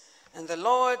things. And the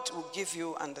Lord will give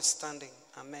you understanding.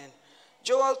 Amen.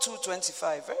 Joel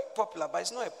 2:25, very popular, but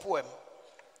it's not a poem.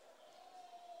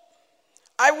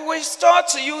 I will restore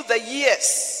to you the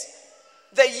years.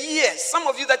 The years. Some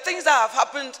of you, the things that have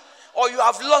happened or you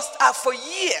have lost are for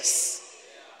years.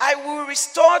 I will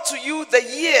restore to you the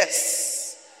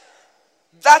years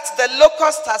that the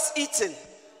locust has eaten.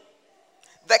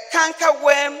 The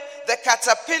cankerworm, the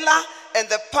caterpillar, and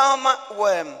the palmer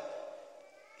worm.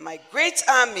 My great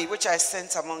army which I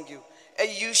sent among you. And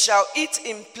you shall eat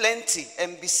in plenty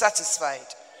and be satisfied.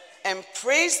 And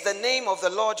praise the name of the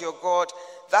Lord your God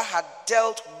that had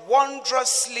dealt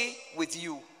wondrously with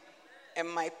you. And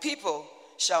my people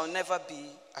shall never be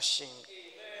ashamed.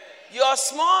 Your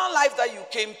small life that you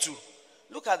came to.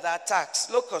 Look at the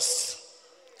attacks. Locusts,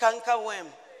 cankerworm,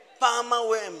 palmer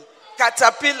worm,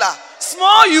 caterpillar.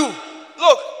 Small you.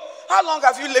 Look, how long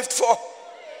have you lived for?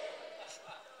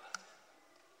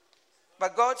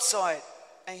 But God saw it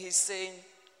and he's saying,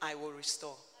 I will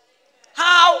restore.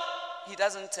 How? He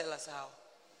doesn't tell us how.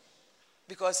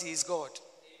 Because he is God.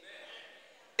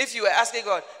 If you were asking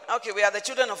God, okay, we are the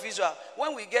children of Israel.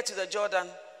 When we get to the Jordan,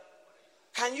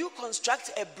 can you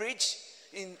construct a bridge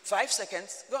in 5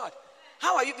 seconds? God,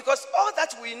 how are you? Because all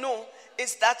that we know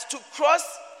is that to cross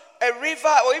a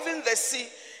river or even the sea,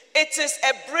 it is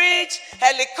a bridge,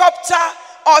 helicopter,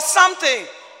 or something.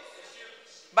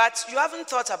 But you haven't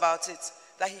thought about it,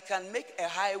 that he can make a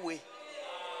highway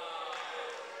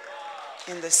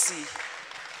in the sea.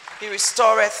 He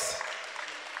restoreth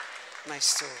my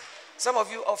soul. Some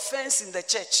of you offense in the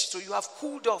church, so you have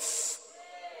cooled off.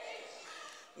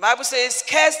 The Bible says,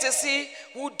 cursed is he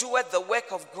who doeth the work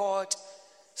of God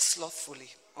slothfully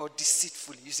or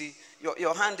deceitfully. You see,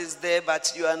 your hand is there,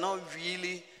 but you are not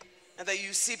really. And then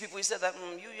you see people, you say that,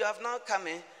 you have now come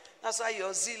in. That's why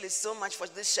your zeal is so much for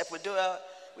this shepherd.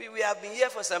 We have been here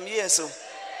for some years,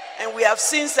 and we have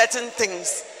seen certain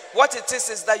things. What it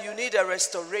is that you need a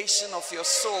restoration of your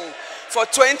soul for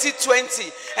 2020.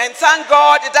 And thank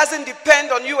God it doesn't depend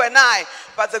on you and I,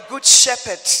 but the good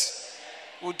shepherd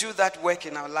will do that work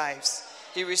in our lives.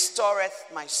 He restoreth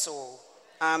my soul.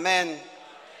 Amen.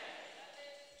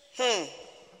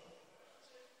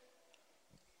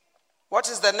 What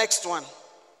is the next one?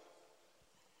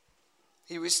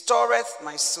 He restoreth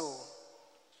my soul.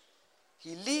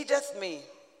 He leadeth me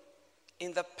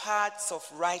in the paths of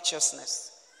righteousness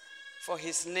for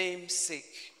his name's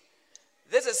sake.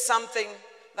 This is something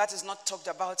that is not talked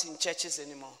about in churches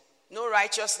anymore. No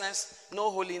righteousness, no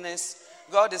holiness.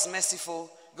 God is merciful.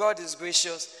 God is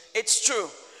gracious. It's true.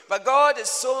 But God is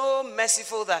so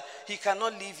merciful that he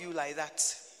cannot leave you like that.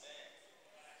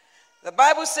 The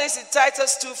Bible says in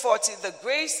Titus 2:40, the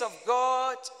grace of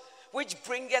God which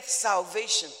bringeth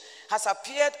salvation has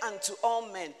appeared unto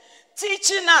all men,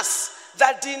 teaching us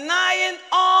that denying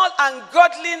all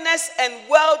ungodliness and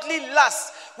worldly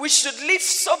lust, we should live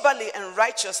soberly and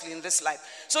righteously in this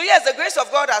life. So yes, the grace of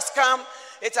God has come.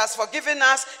 It has forgiven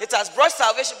us. It has brought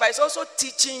salvation. But it's also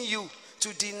teaching you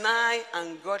to deny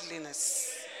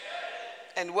ungodliness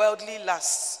and worldly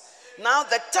lust. Now,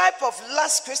 the type of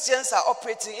lust Christians are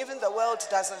operating, even the world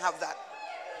doesn't have that.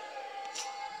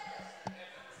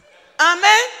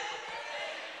 Amen.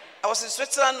 I was in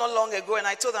Switzerland not long ago, and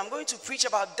I told them I'm going to preach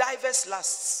about diverse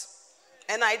lusts.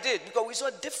 And I did, because we saw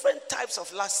different types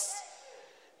of lusts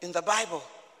in the Bible.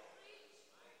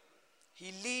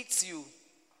 He leads you.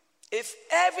 If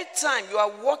every time you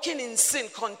are walking in sin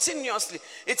continuously,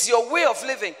 it's your way of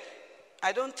living,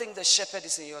 I don't think the shepherd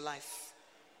is in your life.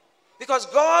 Because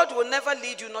God will never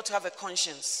lead you not to have a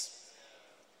conscience.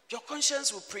 Your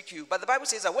conscience will prick you. But the Bible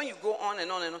says that when you go on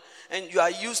and on and on, and you are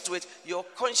used to it, your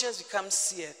conscience becomes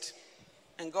seared.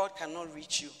 And God cannot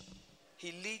reach you.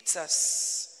 He leads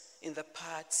us in the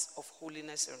paths of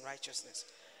holiness and righteousness.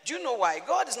 Do you know why?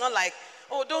 God is not like,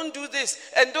 oh, don't do this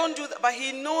and don't do that. But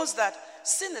he knows that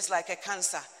sin is like a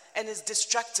cancer and it's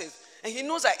destructive. And he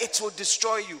knows that it will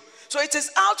destroy you. So it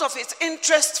is out of his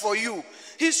interest for you.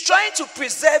 He's trying to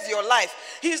preserve your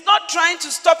life. He's not trying to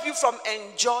stop you from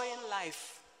enjoying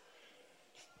life.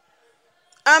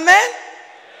 Amen?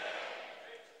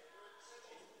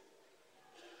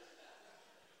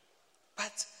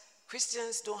 But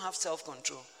Christians don't have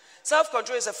self-control.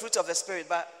 Self-control is a fruit of the Spirit,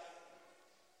 but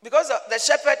because the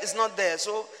shepherd is not there,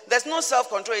 so there's no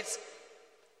self-control. It's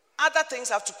other things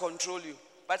have to control you.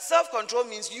 But self-control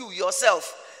means you,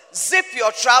 yourself. Zip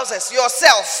your trousers,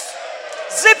 yourself.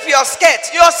 Zip your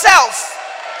skirt, yourself.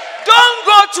 Don't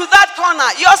go to that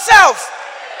corner, yourself.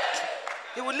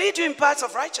 He will lead you in paths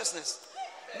of righteousness.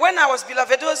 When I was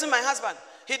beloved, it wasn't my husband.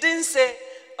 He didn't say,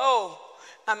 oh,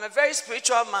 I'm a very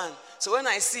spiritual man, so when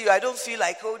I see you, I don't feel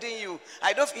like holding you.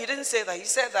 He didn't say that. He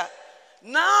said that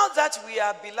now that we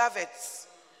are beloveds,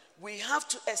 we have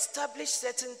to establish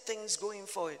certain things going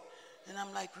forward. And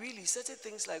I'm like, really? Certain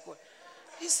things like what?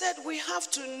 He said, we have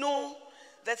to know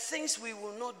the things we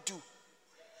will not do.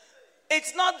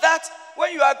 It's not that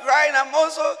when you are crying, I'm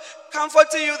also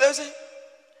comforting you. They'll say,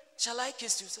 shall I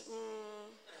kiss you? Say,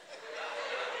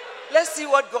 Let's see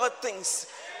what God thinks.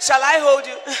 Shall I hold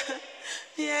you?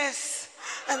 Yes.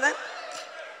 And then,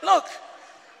 look,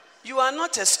 you are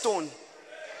not a stone.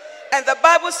 And the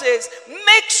Bible says,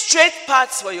 make straight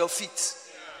paths for your feet.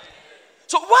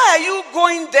 So why are you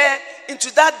going there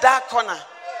into that dark corner?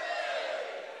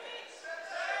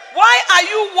 Why are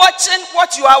you watching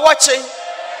what you are watching?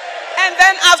 And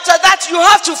then after that, you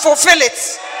have to fulfill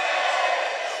it.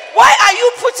 Why are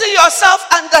you putting yourself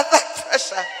under that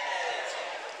pressure?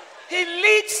 He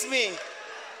leads me.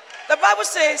 The Bible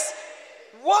says,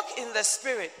 walk in the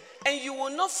Spirit, and you will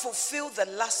not fulfill the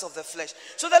lust of the flesh.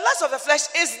 So the lust of the flesh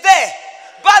is there.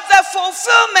 But the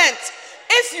fulfillment,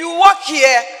 if you walk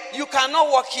here, you cannot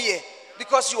walk here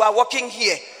because you are walking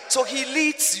here. So he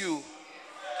leads you.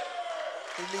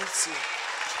 He leads you.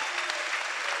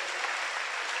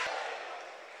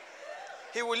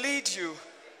 He will lead you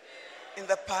in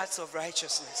the paths of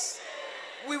righteousness.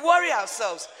 We worry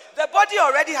ourselves. The body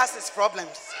already has its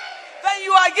problems. Then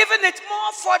you are giving it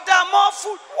more fodder, more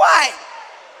food. Why?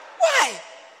 Why?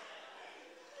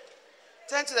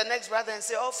 Turn to the next brother and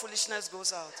say, all foolishness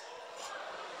goes out.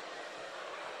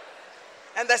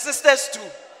 And the sisters too.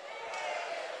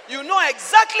 You know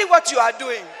exactly what you are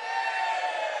doing.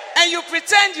 And you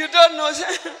pretend you don't know.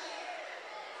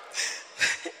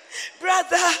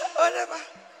 Brother, whatever.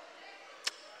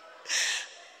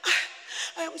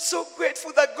 I am so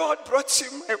grateful that God brought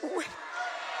you my way.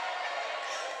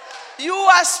 You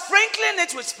are sprinkling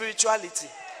it with spirituality.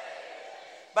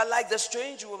 But like the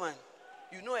strange woman,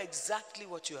 you know exactly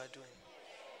what you are doing.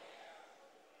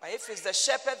 But if it's the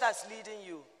shepherd that's leading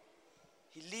you,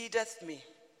 he leadeth me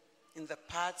in the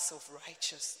paths of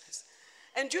righteousness.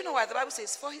 And do you know why? The Bible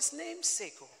says, for his name's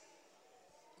sake.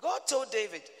 God told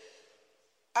David,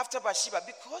 after Bathsheba,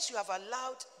 because you have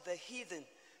allowed the heathen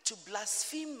to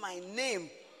blaspheme my name,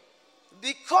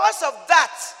 because of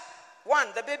that, one,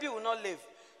 the baby will not live.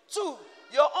 Two,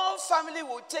 your own family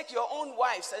will take your own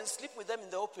wives and sleep with them in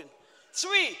the open.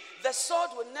 Three, the sword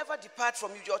will never depart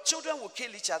from you. Your children will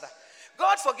kill each other.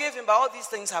 God forgave him, but all these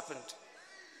things happened.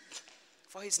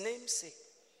 For his name's sake.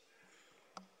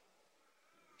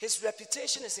 His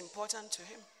reputation is important to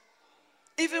him.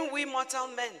 Even we mortal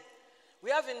men,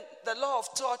 we have in the law of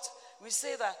thought, we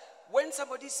say that when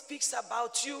somebody speaks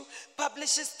about you,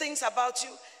 publishes things about you,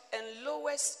 and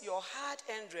lowers your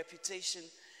hard-earned reputation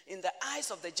in the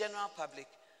eyes of the general public,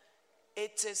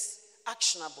 it is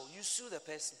actionable. You sue the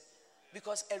person.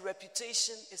 Because a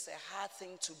reputation is a hard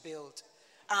thing to build.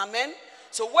 Amen?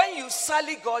 So when you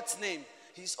sully God's name,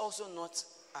 he's also not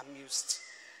amused.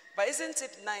 But isn't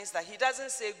it nice that he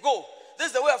doesn't say, go, this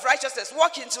is the way of righteousness,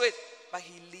 walk into it. But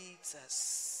he leads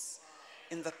us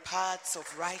in the paths of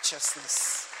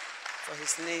righteousness for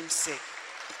his name's sake.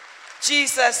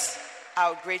 Jesus,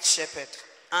 our great shepherd.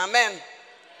 Amen.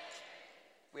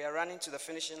 We are running to the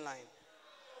finishing line.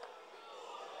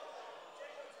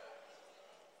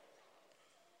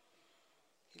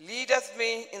 He leadeth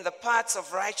me in the paths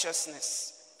of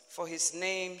righteousness for his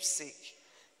name's sake.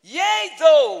 Yea,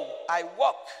 though I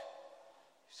walk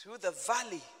through the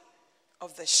valley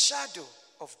of the shadow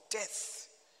of death,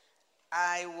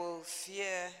 I will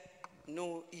fear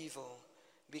no evil,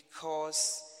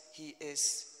 because he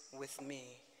is with me.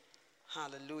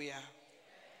 Hallelujah.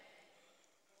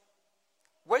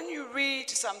 When you read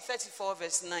Psalm 34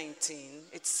 verse 19,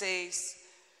 it says,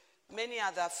 many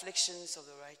are the afflictions of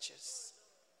the righteous.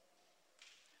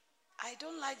 I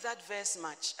don't like that verse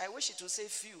much. I wish it would say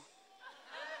few.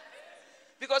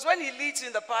 Because when he leads you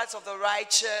in the paths of the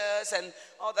righteous and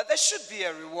all that, there should be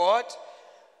a reward.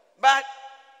 But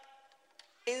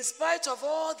in spite of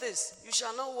all this, you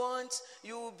shall not want,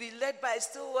 you will be led by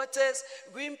still waters,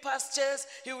 green pastures,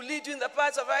 he will lead you in the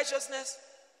paths of righteousness.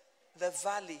 The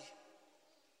valley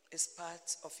is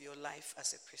part of your life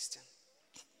as a Christian.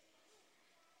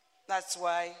 That's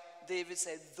why David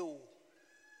said, though.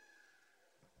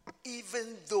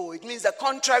 Even though, it means the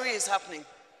contrary is happening.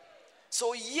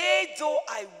 So, yea, though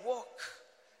I walk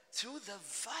through the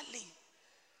valley,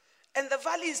 and the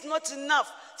valley is not enough,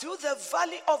 through the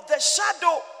valley of the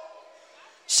shadow.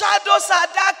 Shadows are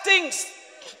dark things.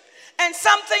 And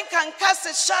something can cast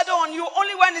a shadow on you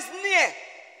only when it's near.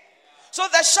 So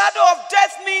the shadow of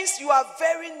death means you are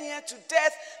very near to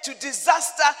death, to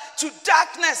disaster, to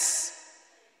darkness.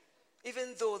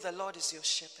 Even though the Lord is your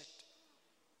shepherd,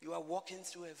 you are walking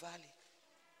through a valley.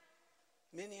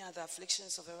 Many are the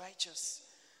afflictions of the righteous.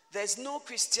 There's no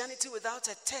Christianity without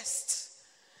a test.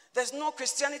 There's no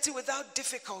Christianity without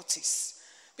difficulties.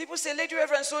 People say, Lady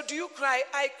Reverend, so do you cry?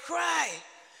 I cry.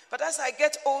 But as I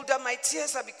get older, my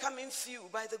tears are becoming few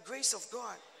by the grace of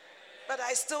God. But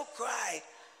I still cry.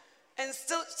 And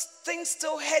still, things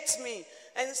still hurt me.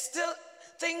 And still,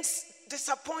 things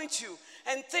disappoint you.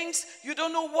 And things, you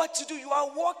don't know what to do. You are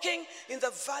walking in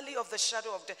the valley of the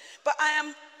shadow of death. But I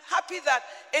am happy that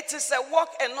it is a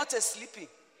walk and not a sleeping.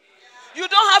 You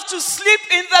don't have to sleep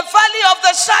in the valley of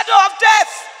the shadow of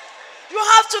death. You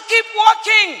have to keep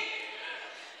walking.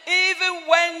 Even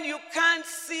when you can't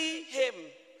see him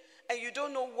and you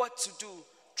don't know what to do,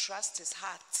 trust his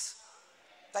heart.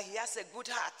 That he has a good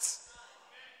heart.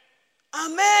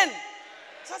 Amen.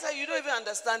 Sometimes you don't even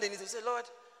understand anything. You say, Lord,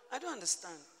 I don't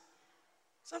understand.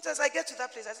 Sometimes I get to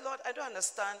that place. I say, Lord, I don't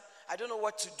understand. I don't know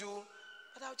what to do.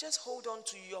 But I'll just hold on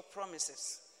to your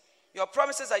promises. Your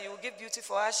promises that you will give beauty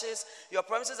for ashes. Your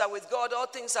promises that with God all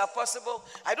things are possible.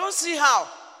 I don't see how.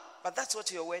 But that's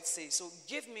what your word says. So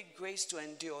give me grace to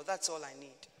endure. That's all I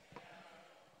need.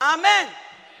 Amen.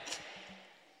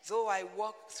 Though I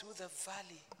walk through the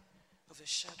valley of the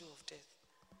shadow of death.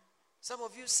 Some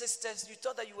of you sisters, you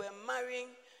thought that you were marrying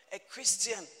a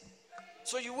Christian.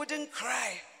 So you wouldn't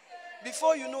cry.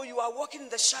 Before you know, you are walking in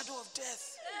the shadow of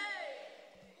death.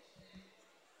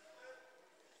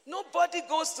 Nobody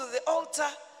goes to the altar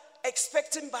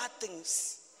expecting bad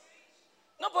things.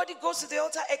 Nobody goes to the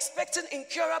altar expecting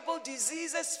incurable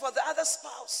diseases for the other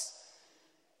spouse.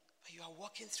 But you are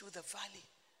walking through the valley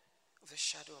of the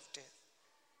shadow of death.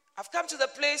 I've come to the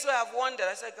place where I've wondered.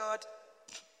 I said, God,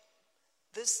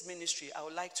 this ministry, I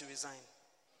would like to resign.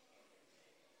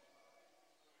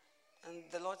 And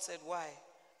the Lord said, why?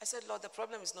 I said, Lord, the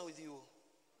problem is not with you.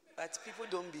 But people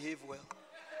don't behave well.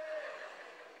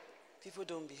 People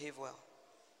don't behave well.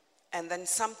 And then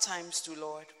sometimes too,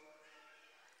 Lord,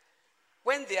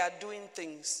 when they are doing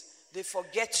things, they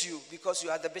forget you because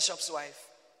you are the bishop's wife.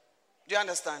 Do you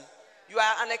understand? You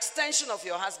are an extension of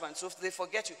your husband, so they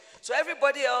forget you. So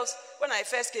everybody else, when I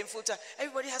first came full time,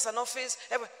 everybody has an office.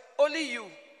 Only you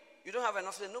don't have an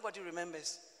office. Nobody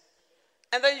remembers.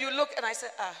 And then you look and I say,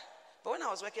 but when I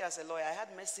was working as a lawyer, I had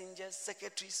messengers,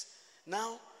 secretaries.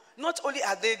 Now, not only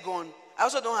are they gone, I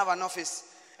also don't have an office.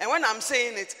 And when I'm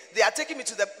saying it, they are taking me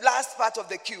to the last part of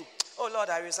the queue. Oh Lord,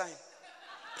 I resign.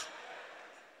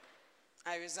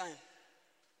 I resign.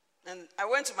 And I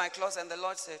went to my closet and the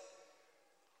Lord said,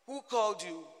 who called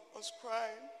you? I was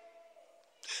crying.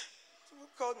 Who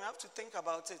called me? I have to think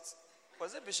about it.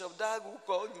 Was it Bishop Dag who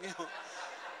called me?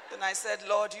 Then I said,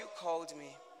 Lord, you called me.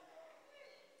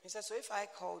 He said, so if I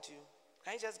called you,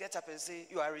 can you just get up and say,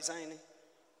 you are resigning?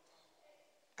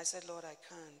 I said, Lord, I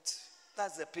can't.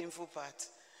 That's the painful part.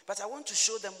 But I want to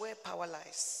show them where power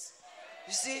lies.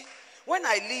 You see, when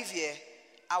I leave here,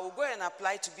 I will go and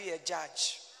apply to be a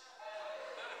judge.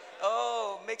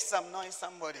 Oh, make some noise,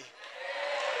 somebody.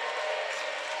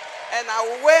 And I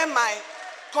will wear my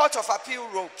court of appeal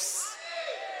robes.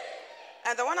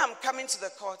 And then when I'm coming to the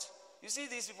court, you see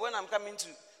these people, when I'm coming to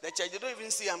the church, they don't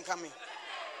even see I'm coming.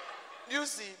 You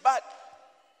see, but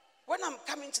when I'm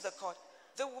coming to the court,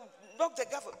 they will knock the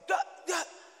gavel.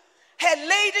 Her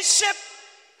ladyship,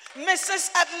 Mrs.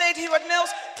 Adelaide Hewitt-Mills,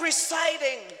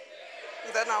 presiding.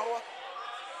 And then I walk.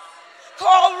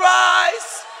 Call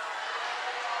rise.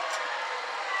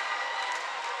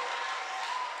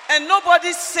 And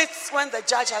nobody sits when the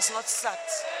judge has not sat.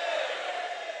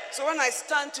 So when I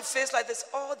stand to face like this,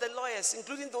 all the lawyers,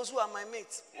 including those who are my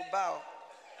mates, will bow.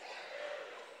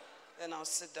 Then I'll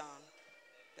sit down.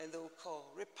 Then they will call,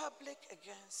 Republic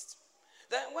against.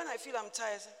 Then when I feel I'm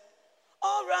tired, I say,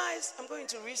 all rise, I'm going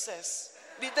to recess.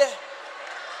 Be there.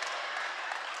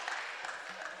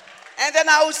 And then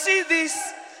I will see these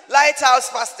lighthouse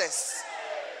pastors.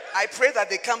 I pray that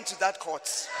they come to that court.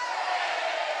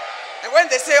 And when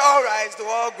they say all rise, they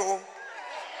all go.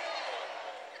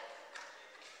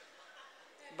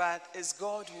 But it's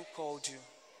God who called you.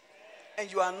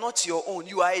 And you are not your own.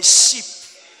 You are a sheep.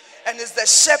 And it's the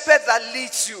shepherd that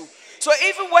leads you. So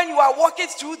even when you are walking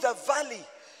through the valley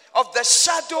of the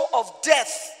shadow of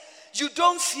death, you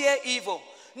don't fear evil.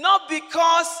 Not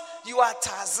because you are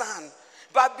Tarzan,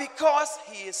 but because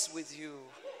he is with you.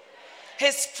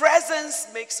 His presence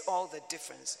makes all the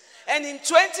difference. And in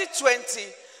 2020,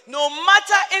 no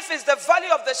matter if it's the valley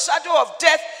of the shadow of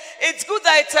death, it's good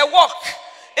that it's a walk.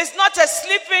 It's not a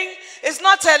sleeping. It's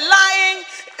not a lying.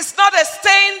 It's not a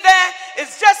staying there.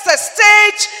 It's just a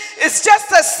stage. It's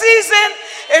just a season.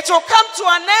 It will come to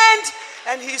an end,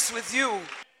 and he's with you.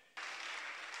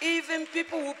 Even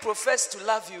people who profess to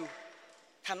love you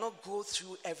cannot go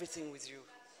through everything with you.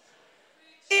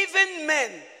 Even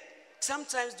men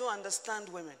sometimes don't understand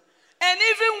women. And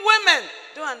even women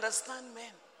don't understand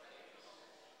men.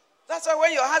 That's why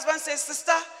when your husband says,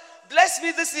 sister, bless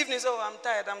me this evening. Oh, I'm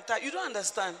tired. You don't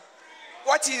understand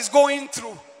what he is going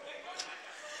through.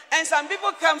 And some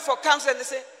people come for counsel and they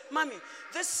say, Mommy,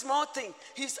 this small thing,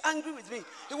 he's angry with me.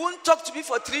 He won't talk to me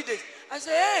for 3 days. I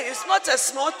say, hey, it's not a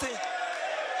small thing.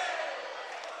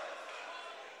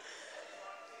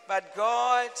 But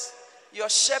God, your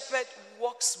shepherd,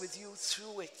 walks with you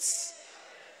through it.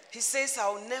 He says,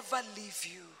 I'll never leave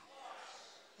you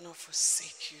nor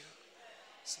forsake you.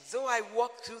 So though I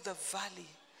walk through the valley,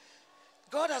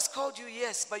 God has called you,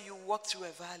 yes, but you walk through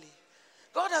a valley.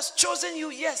 God has chosen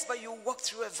you, yes, but you walk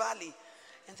through a valley.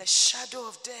 And the shadow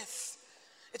of death,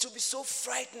 it will be so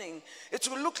frightening. It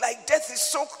will look like death is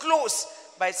so close,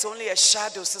 but it's only a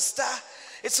shadow, sister.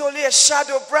 It's only a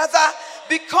shadow, brother.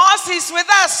 Because he's with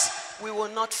us, we will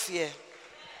not fear.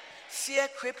 Fear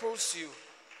cripples you.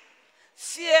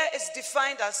 Fear is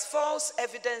defined as false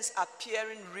evidence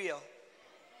appearing real.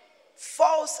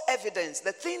 False evidence.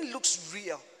 The thing looks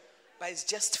real, but it's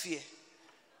just fear.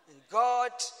 And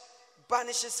God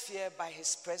banishes fear by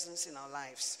his presence in our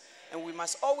lives. And we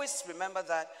must always remember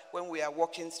that when we are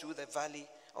walking through the valley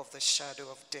of the shadow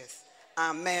of death.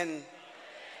 Amen.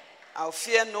 I'll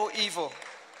fear no evil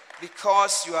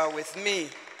because you are with me.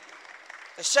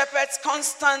 The shepherd's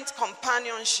constant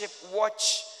companionship,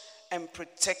 watch, and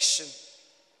protection.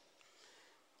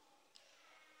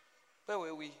 Where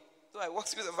were we? Though I walk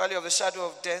through the valley of the shadow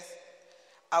of death,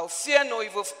 I'll fear no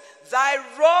evil. Thy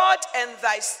rod and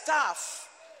thy staff.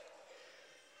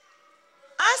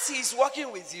 As he's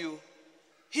walking with you,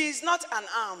 he is not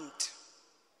unarmed.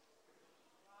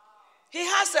 He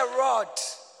has a rod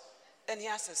and he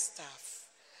has a staff.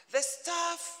 The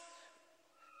staff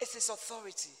is his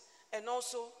authority, and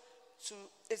also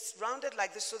it's rounded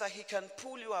like this so that he can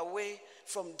pull you away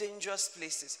from dangerous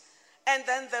places. And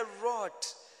then the rod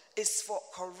is for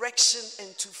correction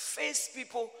and to face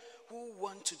people who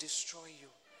want to destroy you.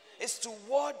 It's to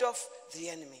ward off the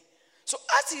enemy. So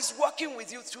as he's walking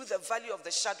with you through the valley of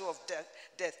the shadow of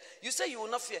death, you say you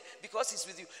will not fear because he's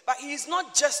with you. But he is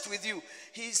not just with you.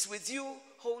 He's with you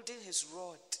holding his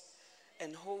rod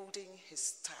and holding his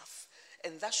staff.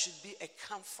 And that should be a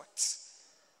comfort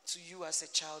to you as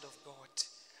a child of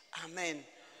God. Amen.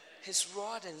 His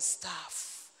rod and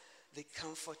staff, they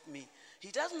comfort me. He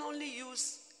doesn't only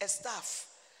use a staff.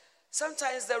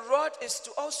 Sometimes the rod is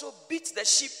to also beat the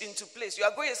sheep into place. You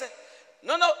are going to say,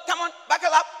 no, come on, buckle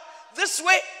up. This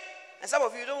way. And some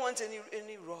of you don't want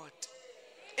any rod.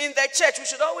 In the church, we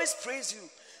should always praise you.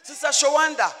 Sister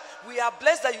Shawanda, we are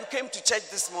blessed that you came to church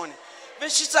this morning. But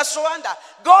Sister Shawanda,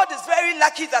 God is very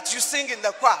lucky that you sing in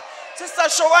the choir. Sister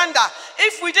Shawanda,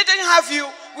 if we didn't have you,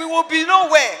 we will be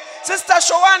nowhere. Sister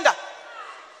Shawanda,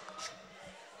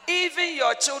 even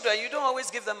your children, you don't always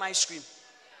give them ice cream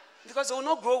because they will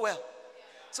not grow well.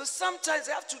 So sometimes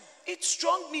they have to eat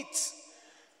strong meat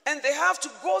and they have to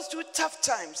go through tough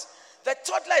times. The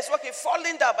toddler is walking,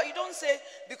 falling down, but you don't say,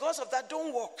 because of that,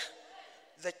 don't walk.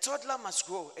 The toddler must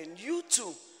grow, and you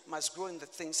too must grow in the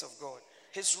things of God.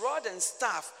 His rod and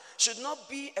staff should not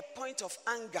be a point of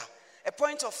anger, a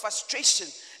point of frustration,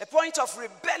 a point of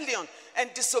rebellion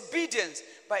and disobedience,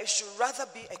 but it should rather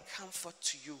be a comfort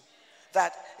to you,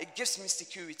 that it gives me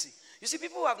security. You see,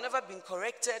 people who have never been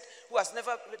corrected, who has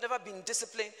never been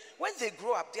disciplined, when they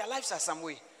grow up, their lives are some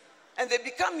way, and they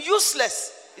become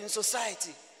useless in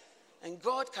society. And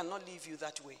God cannot leave you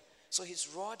that way. So his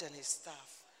rod and his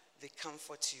staff, they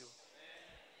comfort you.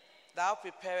 Thou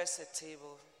preparest a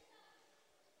table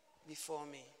before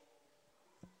me.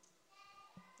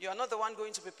 You are not the one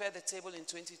going to prepare the table in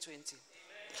 2020.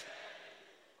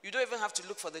 You don't even have to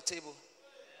look for the table.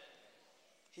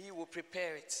 He will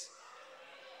prepare it.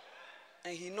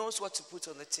 And he knows what to put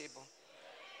on the table.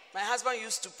 My husband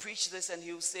used to preach this, and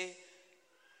he would say,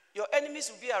 Your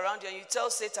enemies will be around you and you tell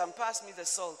Satan, pass me the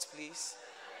salt, please.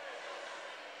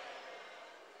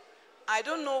 I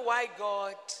don't know why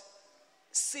God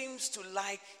seems to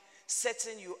like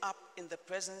setting you up in the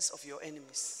presence of your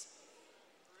enemies.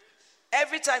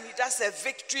 Every time he does a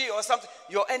victory or something,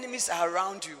 your enemies are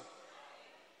around you.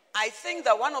 I think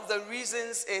that one of the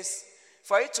reasons is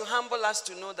for it to humble us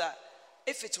to know that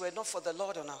if it were not for the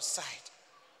Lord on our side,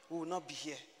 we would not be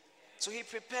here. So he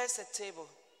prepares a table.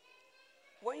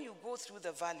 When you go through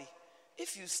the valley,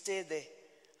 if you stay there,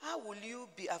 how will you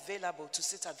be available to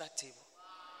sit at that table?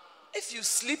 If you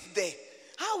sleep there,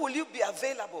 how will you be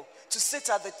available to sit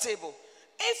at the table?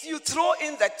 If you throw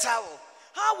in the towel,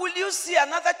 how will you see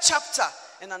another chapter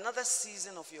and another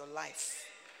season of your life?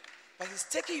 But he's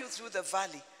taking you through the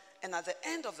valley, and at the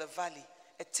end of the valley,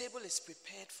 a table is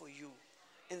prepared for you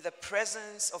in the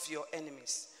presence of your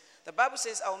enemies. The Bible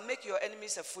says, I will make your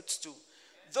enemies a footstool.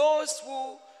 Those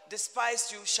who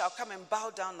despise you shall come and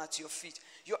bow down at your feet.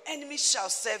 Your enemies shall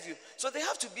serve you. So they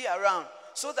have to be around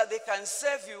so that they can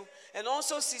serve you and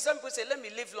also see. Some people say, let me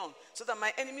live long so that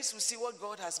my enemies will see what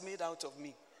God has made out of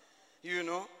me. You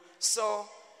know? So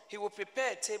he will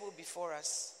prepare a table before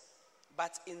us,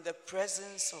 but in the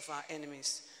presence of our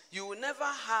enemies. You will never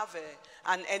have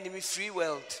an enemy-free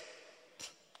world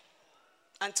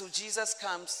until Jesus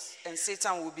comes and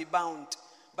Satan will be bound.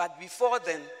 But before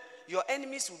then, your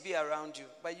enemies will be around you,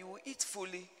 but you will eat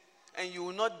fully and you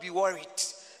will not be worried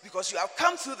because you have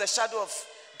come through the shadow of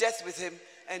death with him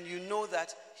and you know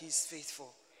that he is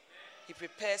faithful. He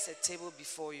prepares a table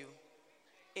before you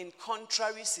in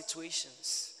contrary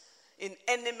situations, in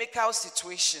inimical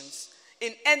situations,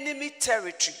 in enemy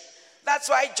territory. That's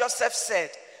why Joseph said,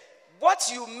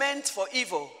 what you meant for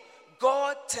evil,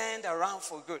 God turned around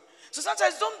for good. So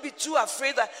sometimes don't be too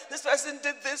afraid that this person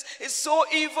did this, it's so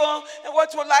evil, and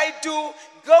what will I do?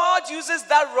 God uses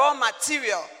that raw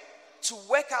material to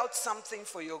work out something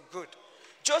for your good.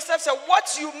 Joseph said,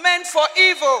 what you meant for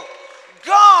evil,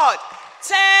 God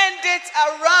turned it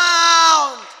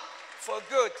around for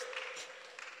good.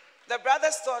 The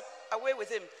brothers thought, away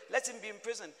with him, let him be in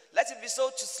prison, let him be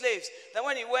sold to slaves. Then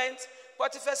when he went,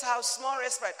 Potiphar's house, small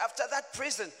respite. After that,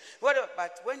 prison.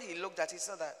 But when he looked at it, he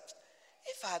saw that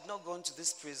if I had not gone to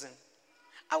this prison,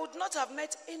 I would not have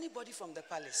met anybody from the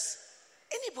palace.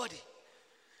 Anybody.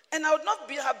 And I would not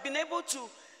have been able to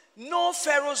know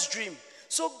Pharaoh's dream.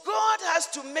 So God has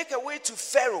to make a way to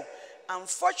Pharaoh.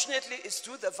 Unfortunately, it's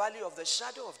through the valley of the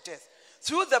shadow of death.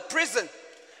 Through the prison.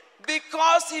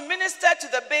 Because he ministered to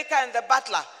the baker and the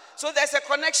butler. So there's a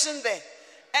connection there.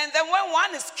 And then when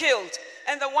one is killed,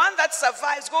 and the one that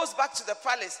survives goes back to the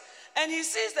palace, and he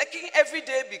sees the king every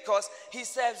day because he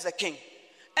serves the king.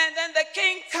 And then the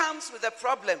king comes with a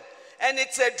problem, and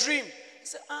it's a dream. He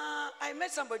said, I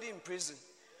met somebody in prison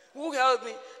who helped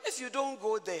me. If you don't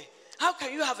go there, how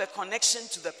can you have a connection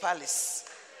to the palace?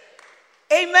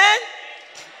 Amen?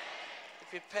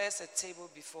 He prepares a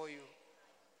table before you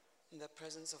in the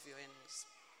presence of your enemies.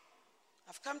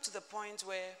 I've come to the point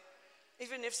where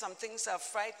even if some things are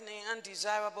frightening,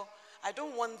 undesirable, I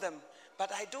don't want them,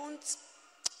 but I don't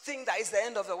think that is the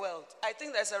end of the world. I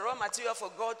think there's a raw material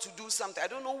for God to do something. I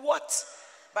don't know what,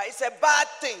 but it's a bad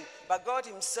thing. But God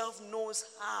himself knows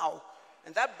how.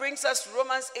 And that brings us to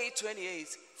Romans 8:28.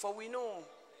 For we know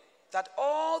that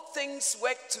all things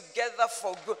work together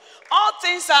for good. All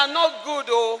things are not good,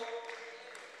 oh.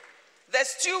 The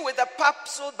stew with the pap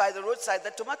sold by the roadside,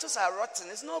 the tomatoes are rotten.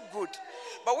 It's not good.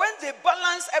 But when they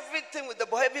balance everything with the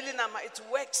bohebili nama, it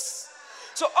works.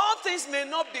 So all things may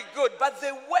not be good, but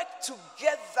they work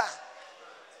together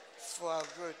for our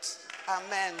good.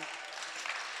 Amen.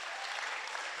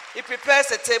 He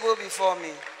prepares a table before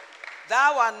me.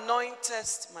 Thou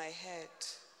anointest my head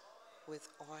with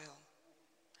oil.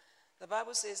 The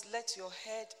Bible says, let your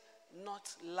head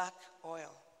not lack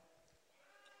oil.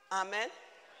 Amen.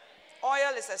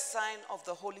 Oil is a sign of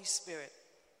the Holy Spirit.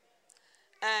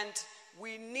 And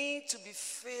we need to be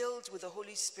filled with the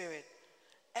Holy Spirit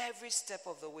every step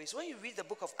of the way. So when you read the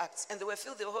book of Acts, and they were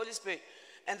filled with the Holy Spirit,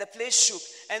 and the place shook,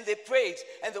 and they prayed,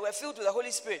 and they were filled with the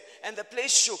Holy Spirit, and the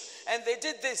place shook, and they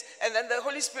did this, and then the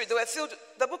Holy Spirit, they were filled,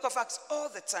 the book of Acts all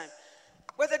the time.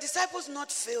 Were the disciples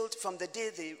not filled from the day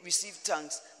they received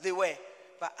tongues? They were.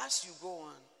 But as you go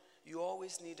on, you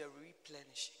always need a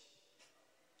replenishing.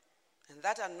 And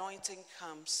that anointing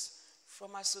comes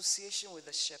from association with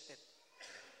the shepherd.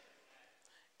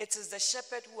 It is the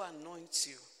shepherd who anoints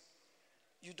you.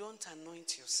 You don't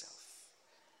anoint yourself.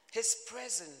 His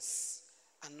presence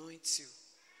anoints you.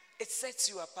 It sets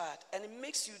you apart and it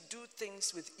makes you do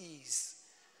things with ease.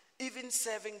 Even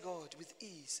serving God with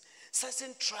ease.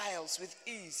 Certain trials with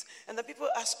ease. And the people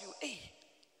ask you, hey,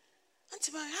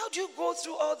 Auntie Man, how do you go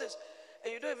through all this?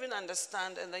 And you don't even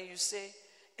understand, and then you say,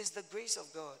 it's the grace of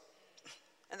God.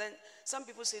 And then some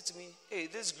people say to me, hey,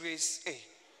 this grace, hey,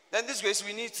 then this grace,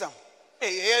 we need some.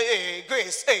 Hey,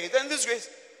 grace, hey, then this grace.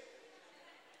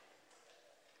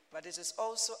 But it is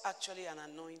also actually an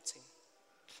anointing.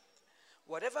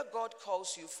 Whatever God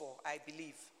calls you for, I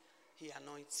believe he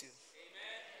anoints you.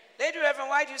 Amen. Lady Reverend,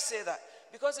 why do you say that?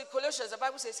 Because in Colossians, the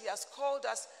Bible says he has called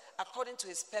us according to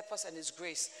his purpose and his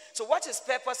grace. So what his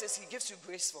purpose is, he gives you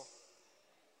grace for.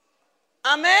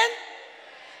 Amen? Amen.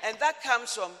 And that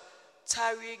comes from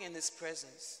tarrying in his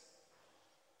presence.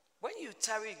 When you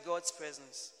tarry in God's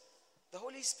presence, the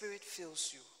Holy Spirit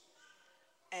fills you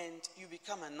and you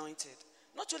become anointed.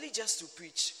 Not only just to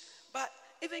preach, but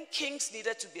even kings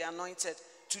needed to be anointed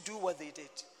to do what they did.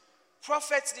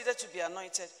 Prophets needed to be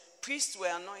anointed. Priests were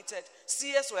anointed.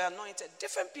 Seers were anointed.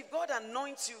 Different people. God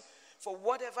anoints you for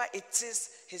whatever it is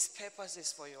his purpose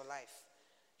is for your life.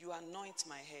 You anoint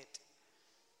my head.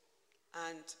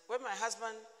 And when my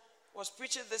husband was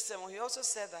preaching this sermon, he also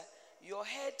said that your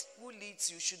head who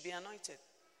leads you should be anointed.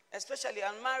 Especially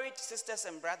unmarried sisters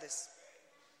and brothers.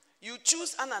 You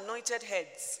choose unanointed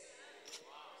heads.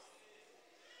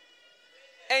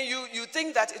 And you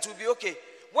think that it will be okay.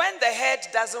 When the head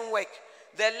doesn't work,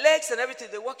 the legs and everything,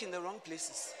 they work in the wrong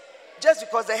places. Just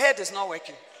because the head is not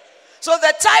working. So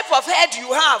the type of head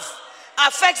you have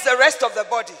affects the rest of the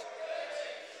body.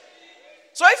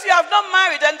 So if you have not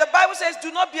married, and the Bible says,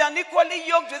 do not be unequally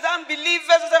yoked with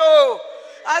unbelievers. Oh,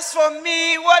 as for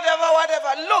me,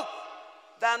 whatever. Look,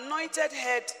 the anointed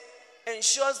head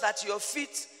ensures that your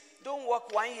feet don't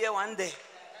walk 1 year, 1 day.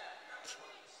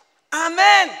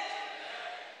 Amen.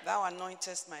 Thou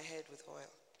anointest my head with oil.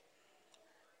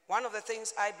 One of the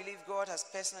things I believe God has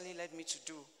personally led me to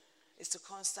do is to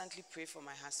constantly pray for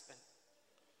my husband.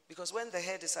 Because when the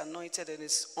head is anointed and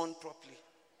is on properly,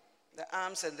 the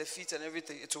arms and the feet and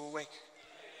everything, it will work.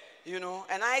 You know,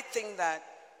 and I think that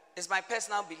it's my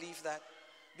personal belief that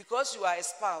because you are a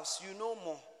spouse, you know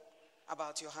more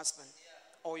about your husband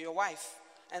or your wife.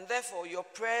 And therefore, your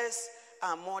prayers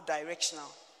are more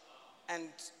directional. And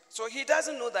so he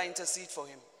doesn't know that I intercede for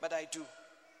him, but I do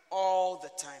all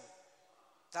the time.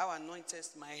 Thou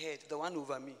anointest my head, the one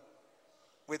over me,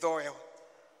 with oil.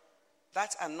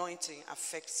 That anointing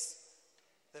affects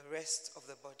the rest of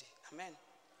the body. Amen.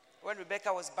 When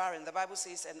Rebecca was barren, the Bible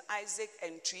says, and Isaac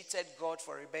entreated God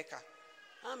for Rebecca.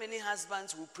 How many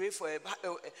husbands will pray for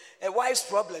a wife's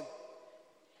problem?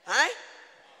 Huh?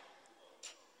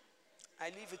 I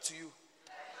leave it to you.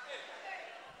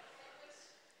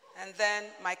 And then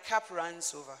my cup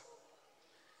runs over.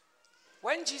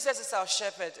 When Jesus is our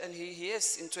shepherd, and he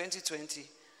is in 2020,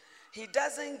 he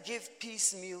doesn't give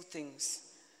piecemeal things.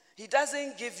 He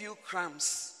doesn't give you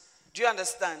crumbs. Do you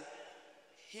understand?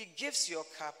 He gives your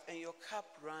cup, and your cup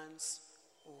runs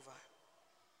over.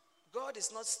 God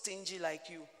is not stingy like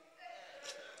you.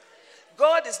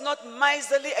 God is not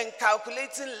miserly and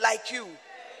calculating like you.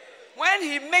 When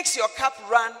he makes your cup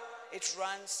run, it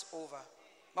runs over.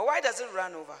 But why does it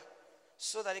run over?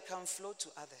 So that it can flow to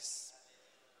others.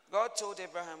 God told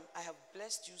Abraham, I have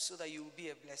blessed you so that you will be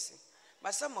a blessing.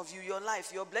 But some of you, your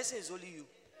life, your blessing is only you.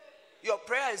 Your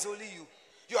prayer is only you.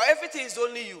 Your everything is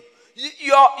only you.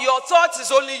 Your thoughts is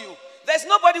only you. There's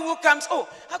nobody who comes, oh,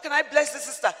 how can I bless this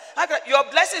sister? Your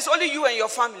blessing is only you and your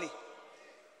family.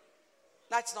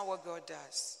 That's not what God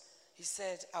does. He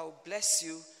said, I will bless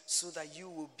you so that you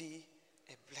will be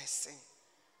a blessing.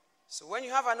 So when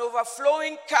you have an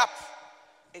overflowing cup,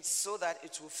 it's so that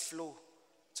it will flow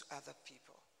to other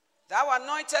people. Thou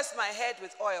anointest my head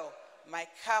with oil, my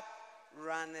cup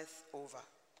runneth over.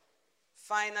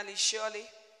 Finally, surely,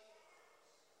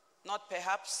 not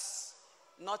perhaps,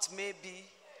 not maybe,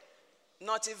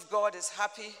 not if God is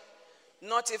happy,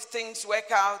 not if things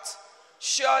work out.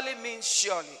 Surely means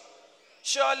surely.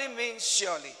 Surely means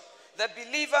surely. The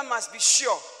believer must be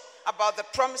sure about the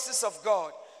promises of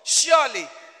God. Surely,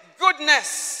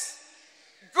 goodness,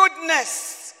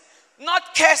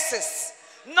 not curses,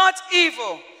 not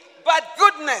evil, but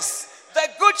goodness. The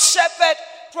good shepherd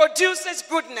produces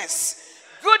goodness.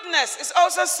 Goodness is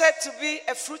also said to be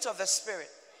a fruit of the Spirit.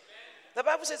 The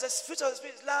Bible says the fruit of the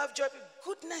Spirit is love, joy,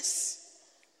 goodness.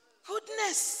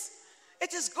 Goodness.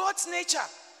 It is God's nature,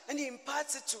 and he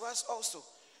imparts it to us also.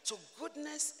 So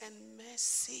goodness and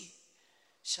mercy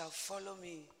shall follow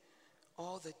me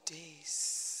all the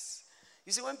days.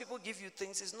 You see, when people give you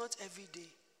things, it's not every day.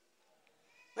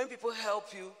 When people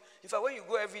help you, in fact, when you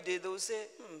go every day, they will say,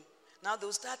 now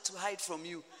they'll start to hide from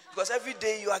you because every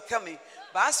day you are coming.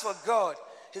 But as for God,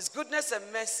 his goodness and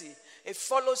mercy It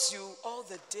follows you all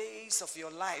the days of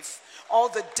your life. All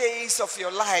the days of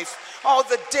your life. All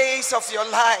the days of your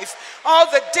life. All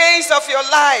the days of your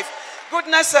life.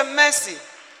 Goodness and mercy.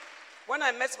 When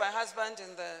I met my husband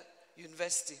in the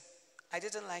university, I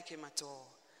didn't like him at all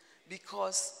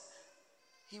because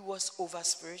he was over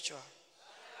spiritual.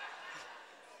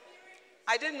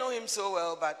 I didn't know him so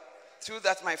well, but through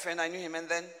that, my friend, I knew him. And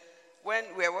then when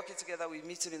we were working together, we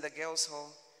meet him in the girls'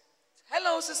 hall.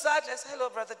 Hello, Sister Agnes. Hello,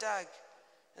 Brother Doug.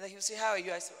 And then he would say, how are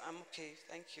you? I said, I'm okay,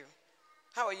 thank you.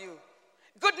 How are you?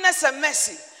 Goodness and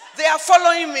mercy. They are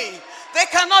following me. They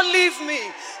cannot leave me.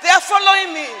 They are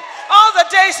following me all the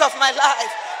days of my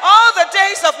life. All the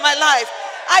days of my life.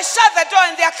 I shut the door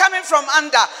and they are coming from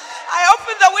under. I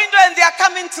open the window and they are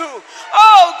coming through.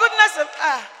 Oh, goodness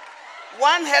and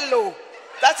one hello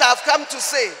that I've come to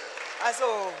say. I said,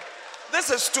 oh, this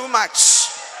is too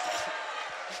much.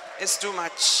 It's too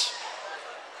much.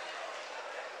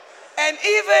 And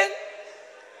even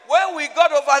when we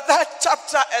got over that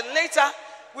chapter and later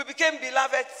we became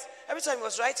beloved, every time he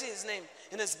was writing his name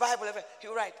in his Bible, he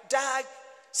would write, Doug,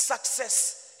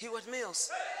 Success, Heward Mills.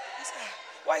 I said,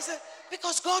 why is that?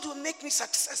 Because God will make me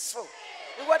successful.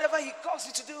 In whatever he calls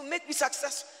you to do, make me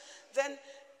successful. Then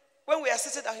when we are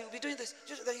sitting down, he will be doing this.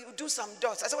 Then he will do some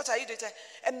dots. I said, what are you doing?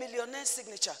 A millionaire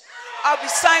signature. I'll be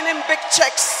signing big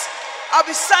checks. I'll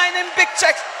be signing big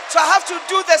checks. So I have to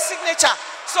do the signature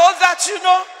so that you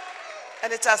know.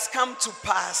 And it has come to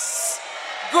pass.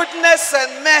 Goodness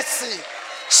and mercy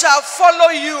shall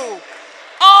follow you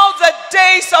all the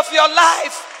days of your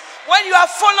life. When you are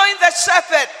following the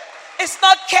shepherd, it's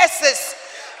not curses.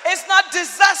 It's not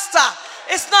disaster.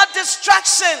 It's not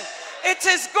distraction. It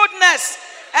is goodness.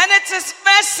 And it is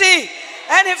mercy.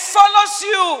 And it follows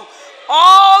you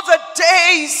all the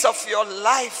days of your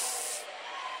life.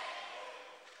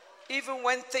 Even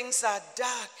when things are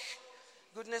dark,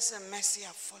 goodness and mercy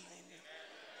are following you.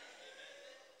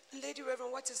 And Lady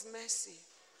Reverend, what is mercy?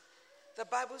 The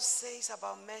Bible says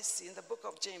about mercy in the book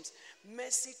of James,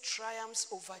 mercy triumphs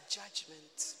over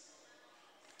judgment.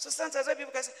 So sometimes when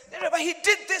people can say, but he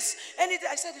did this, and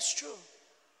I said it's true.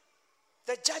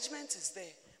 The judgment is there.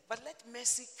 But let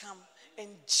mercy come and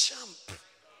jump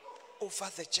over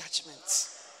the judgment.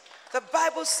 The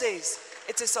Bible says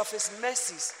it is of his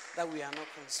mercies that we are not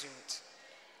consumed.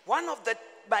 One of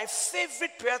my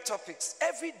favorite prayer topics,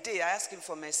 every day I ask him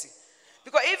for mercy.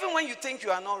 Because even when you think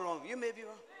you are not wrong, you may be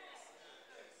wrong.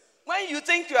 When you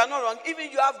think you are not wrong,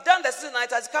 even you have done the sin,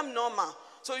 it has become normal.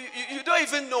 So you don't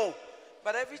even know.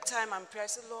 But every time I'm praying, I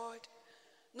say, Lord,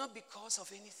 not because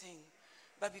of anything,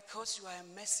 but because you are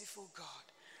a merciful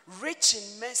God, rich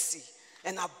in mercy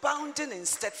and abounding in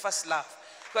steadfast love.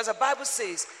 Because the Bible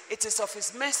says it is of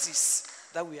his mercies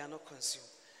that we are not consumed.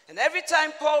 And every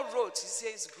time Paul wrote, he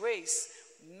says, grace,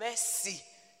 mercy,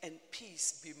 and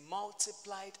peace be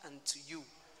multiplied unto you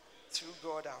through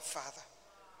God our Father.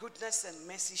 Goodness and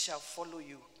mercy shall follow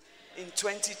you in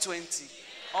 2020,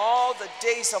 all the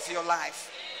days of your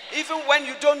life. Even when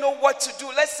you don't know what to do,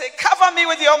 let's say, cover me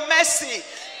with your mercy.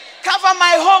 Cover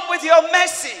my home with your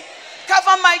mercy.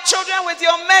 Cover my children with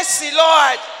your mercy,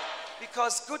 Lord.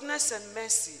 Because goodness and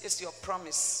mercy is your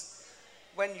promise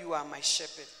when you are my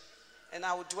shepherd. And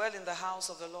I will dwell in the house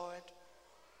of the Lord.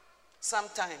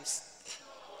 Sometimes,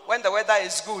 when the weather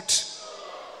is good,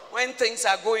 when things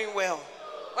are going well,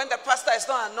 when the pastor is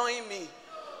not annoying me,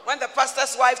 when the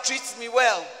pastor's wife treats me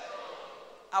well,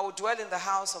 I will dwell in the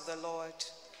house of the Lord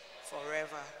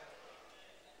forever.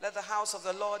 Let the house of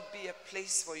the Lord be a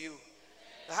place for you.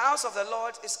 The house of the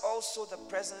Lord is also the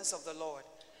presence of the Lord.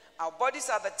 Our bodies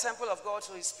are the temple of God,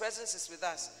 so his presence is with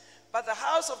us. But the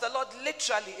house of the Lord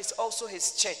literally is also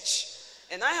his church.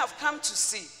 And I have come to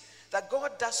see that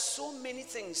God does so many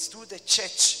things through the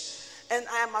church. And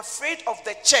I am afraid of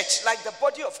the church, like the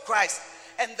body of Christ,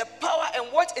 and the power and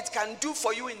what it can do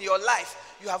for you in your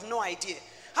life. You have no idea.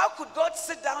 How could God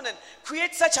sit down and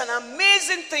create such an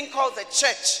amazing thing called the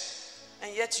church,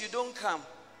 and yet you don't come?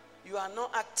 You are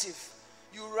not active.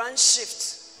 You run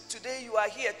shift. Today you are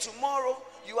here. Tomorrow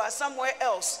you are somewhere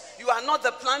else. You are not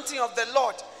the planting of the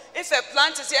Lord. If a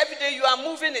plant is here every day, you are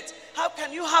moving it. How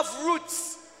can you have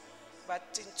roots? But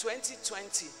in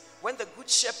 2020, when the good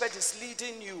shepherd is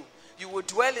leading you, you will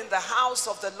dwell in the house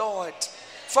of the Lord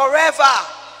forever.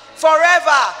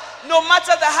 Forever. No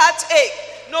matter the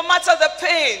heartache, no matter the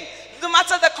pain, no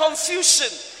matter the confusion,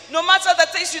 no matter the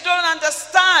things you don't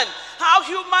understand, how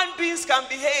human beings can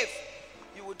behave,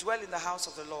 you will dwell in the house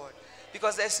of the Lord.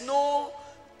 Because there's no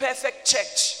perfect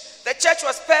church. The church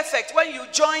was perfect. When you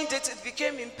joined it, it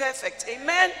became imperfect.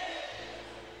 Amen?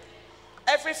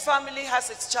 Every family has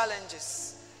its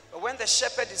challenges. But when the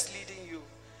shepherd is leading you,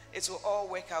 it will all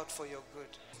work out for your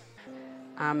good.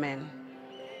 Amen.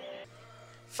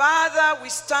 Father, we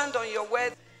stand on your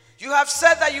word. You have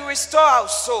said that you restore our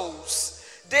souls.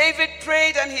 David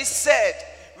prayed and he said,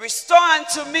 restore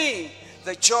unto me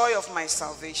the joy of my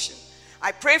salvation.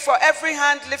 I pray for every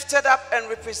hand lifted up and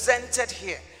represented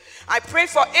here. I pray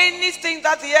for anything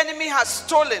that the enemy has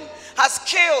stolen, has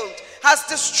killed, has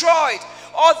destroyed,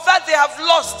 or that they have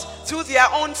lost through their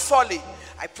own folly.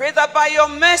 I pray that by your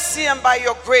mercy and by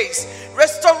your grace,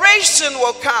 restoration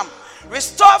will come.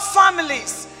 Restore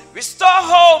families, restore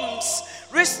homes,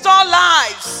 restore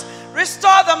lives,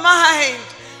 restore the mind,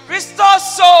 restore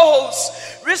souls,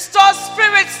 restore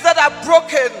spirits that are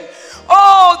broken.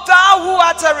 Oh, thou who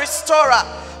art a restorer,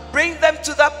 bring them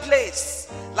to that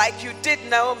place like you did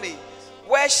Naomi,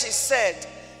 where she said,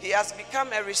 he has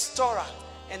become a restorer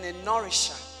and a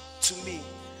nourisher to me.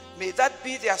 May that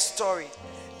be their story.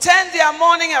 Turn their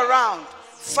mourning around.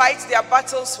 Fight their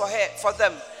battles for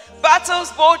them.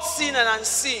 Battles both seen and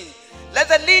unseen. Let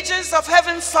the legions of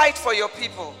heaven fight for your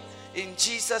people. In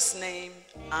Jesus' name,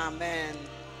 amen.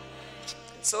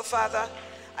 So, Father,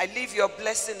 I leave your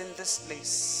blessing in this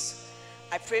place.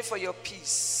 I pray for your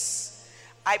peace.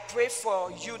 I pray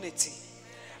for unity.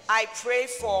 I pray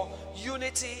for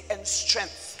unity and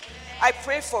strength. I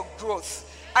pray for growth.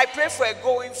 I pray for a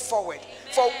going forward,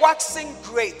 for waxing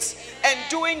great and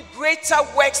doing greater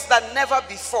works than never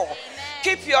before.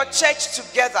 Keep your church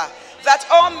together, that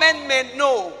all men may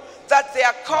know that they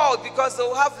are called because they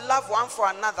will have love one for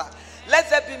another. Let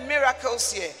there be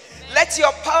miracles here. Let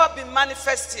your power be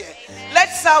manifest here. Let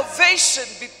salvation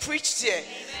be preached here.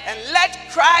 And let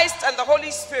Christ and the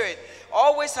Holy Spirit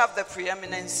always have the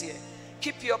preeminence here.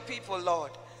 Keep your people,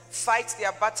 Lord. Fight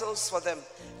their battles for them.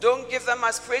 Don't give them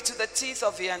as prey to the teeth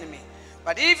of the enemy.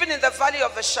 But even in the valley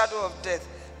of the shadow of death,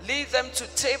 lead them to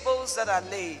tables that are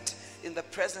laid in the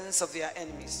presence of their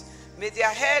enemies. May their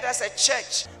head as a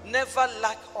church never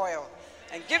lack oil.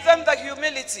 And give them the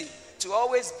humility to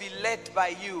always be led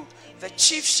by you, the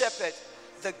chief shepherd,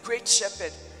 the great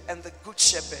shepherd, and the good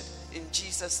shepherd. In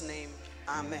Jesus' name,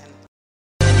 amen.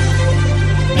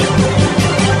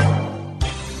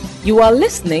 You are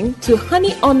listening to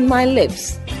Honey on My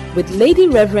Lips with Lady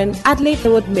Reverend Adelaide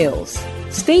Thorold Mills.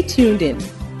 Stay tuned in.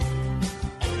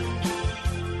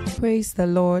 Praise the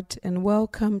Lord and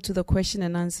welcome to the question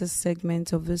and answer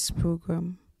segment of this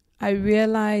program. I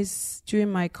realize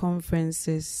during my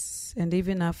conferences and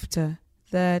even after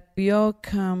that we all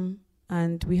come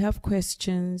and we have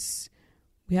questions,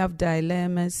 we have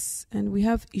dilemmas, and we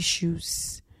have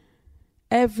issues.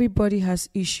 Everybody has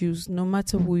issues, no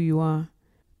matter who you are.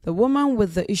 The woman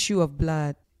with the issue of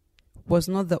blood was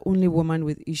not the only woman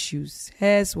with issues.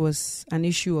 Hers was an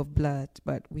issue of blood,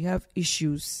 but we have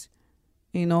issues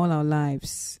in all our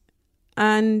lives.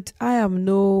 And I am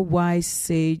no wise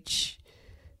sage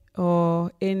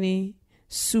or any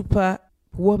super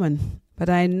woman, but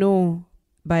I know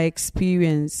by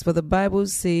experience, for the Bible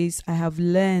says, I have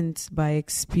learned by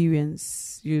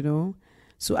experience,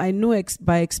 So I know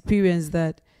by experience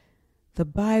that the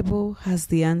Bible has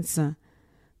the answer.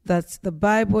 That the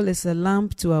Bible is a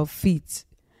lamp to our feet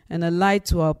and a light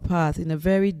to our path in a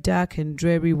very dark and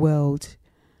dreary world.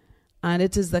 And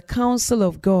it is the counsel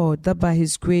of God that by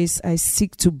His grace I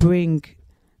seek to bring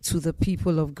to the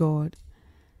people of God.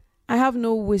 I have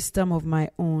no wisdom of my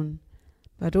own,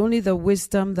 but only the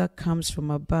wisdom that comes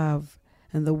from above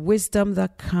and the wisdom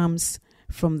that comes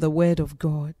from the Word of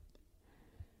God.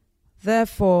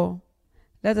 Therefore,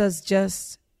 let us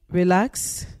just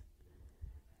relax,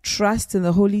 trust in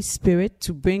the Holy Spirit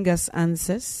to bring us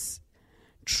answers,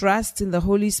 trust in the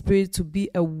Holy Spirit to be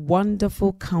a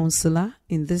wonderful counselor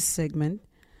in this segment,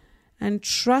 and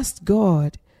trust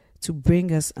God to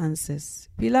bring us answers.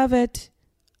 Beloved,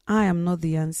 I am not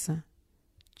the answer.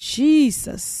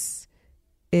 Jesus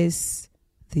is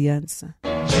the answer.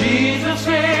 Jesus is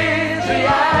the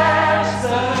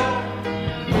answer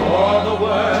for the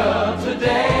world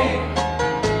today.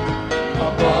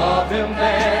 Above Him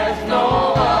there's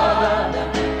no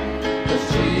other,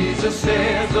 'cause Jesus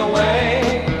is the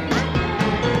way.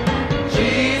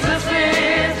 Jesus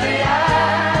is the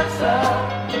answer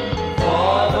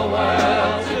for the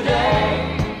world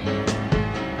today.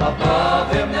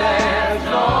 Above Him there's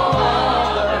no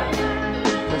other,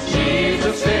 'cause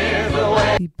Jesus is the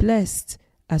way. Be blessed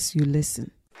as you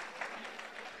listen.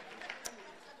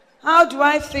 How do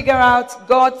I figure out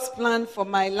God's plan for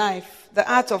my life? The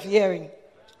Art of Hearing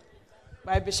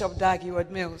by Bishop Dag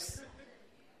Heward-Mills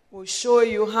will show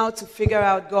you how to figure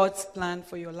out God's plan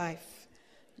for your life.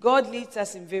 God leads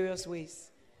us in various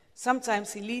ways.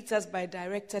 Sometimes He leads us by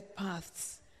directed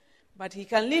paths. But He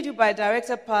can lead you by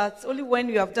directed paths only when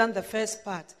you have done the first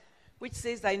part, which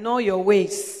says that in all your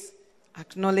ways,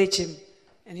 acknowledge him,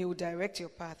 and he will direct your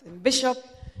path. And Bishop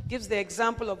gives the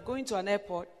example of going to an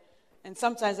airport, and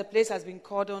sometimes the place has been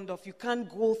cordoned off. You can't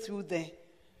go through there.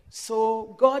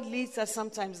 So God leads us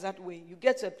sometimes that way. You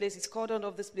get to a place, it's cordoned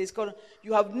off, this place, cordoned.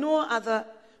 You have no other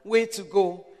way to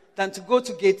go than to go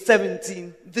to gate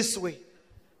 17 this way.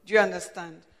 Do you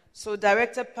understand? So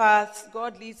directed paths,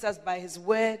 God leads us by his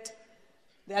word.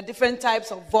 There are different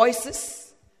types of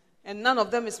voices, and none of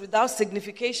them is without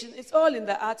signification. It's all in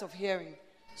the art of hearing.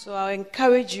 So I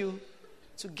encourage you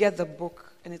to get the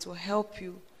book, and it will help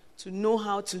you to know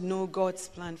how to know God's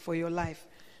plan for your life.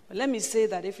 But let me say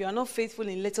that if you are not faithful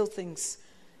in little things,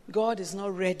 God is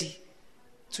not ready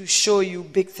to show you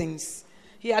big things.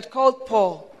 He had called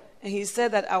Paul, and he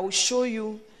said that I will show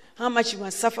you how much you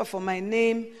must suffer for my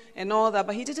name and all that.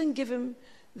 But he didn't give him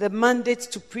the mandate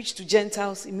to preach to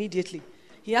Gentiles immediately.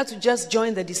 He had to just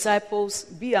join the disciples,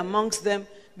 be amongst them,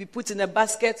 be put in a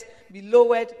basket, be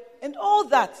lowered, and all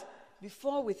that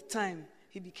before with time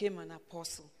he became an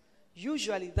apostle.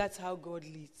 Usually that's how God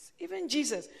leads. Even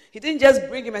Jesus, he didn't just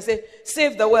bring him and say,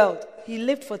 save the world. He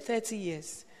lived for 30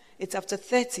 years. It's after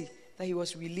 30 that he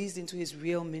was released into his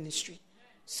real ministry.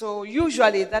 So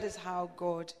usually that is how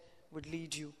God would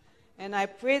lead you. And I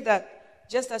pray that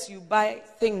just as you buy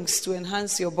things to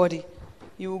enhance your body,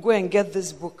 you will go and get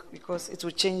this book because it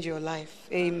will change your life.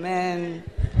 Amen.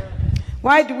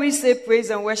 Why do we say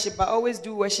praise and worship? I always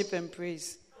do worship and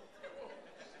praise.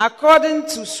 According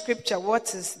to scripture,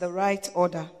 what is the right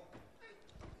order?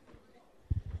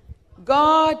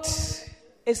 God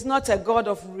is not a God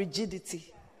of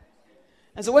rigidity.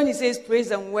 And so when he says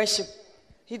praise and worship,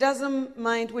 he doesn't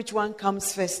mind which one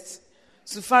comes first,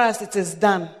 so far as it is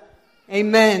done.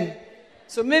 Amen.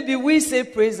 So maybe we say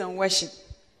praise and worship,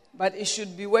 but it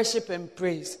should be worship and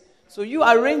praise. So you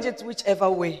arrange it whichever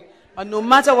way. But no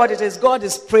matter what it is, God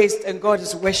is praised and God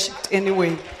is worshipped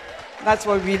anyway. That's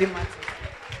what really matters.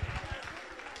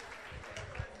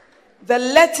 The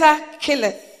letter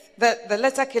killeth. The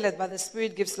letter killeth, but the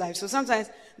spirit gives life. So sometimes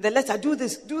the letter, do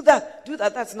this, do that, do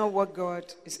that. That's not what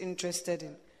God is interested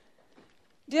in.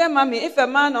 Dear mommy, if a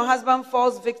man or husband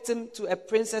falls victim to a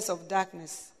princess of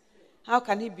darkness, how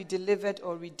can he be delivered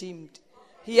or redeemed?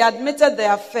 He admitted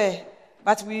the affair,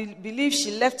 but we believe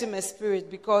she left him a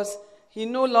spirit because he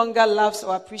no longer loves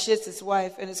or appreciates his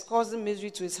wife and is causing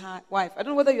misery to his wife. I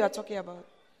don't know whether you are talking about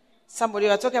somebody.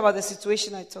 You are talking about the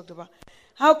situation I talked about.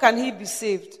 How can he be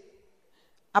saved?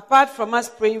 Apart from us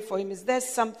praying for him, is there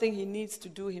something he needs to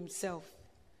do himself?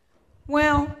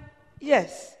 Well,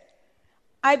 yes.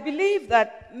 I believe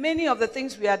that many of the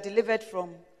things we are delivered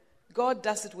from, God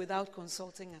does it without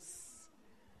consulting us.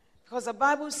 Because the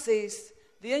Bible says,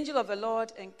 the angel of the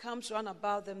Lord encamps round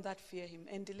about them that fear him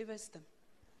and delivers them.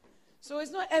 So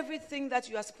it's not everything that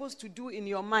you are supposed to do in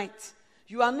your might.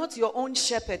 You are not your own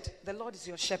shepherd. The Lord is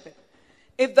your shepherd.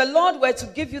 If the Lord were to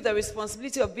give you the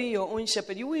responsibility of being your own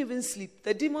shepherd, you won't even sleep.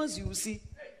 The demons you will see.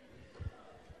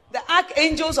 The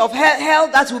archangels of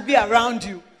hell that will be around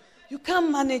you. You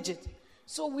can't manage it.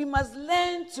 So we must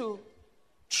learn to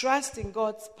trust in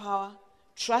God's power,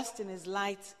 trust in his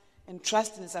light, and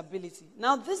trust in his ability.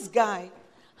 Now this guy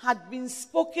had been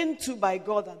spoken to by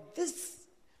God that this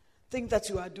thing that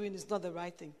you are doing is not the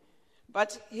right thing.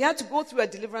 But he had to go through a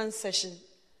deliverance session.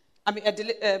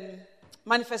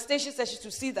 Manifestation session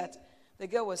to see that the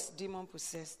girl was demon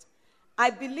possessed. I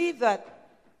believe that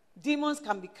demons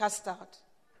can be cast out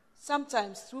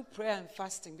sometimes through prayer and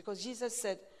fasting, because Jesus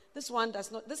said this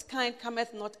kind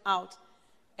cometh not out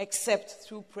except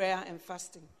through prayer and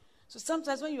fasting. So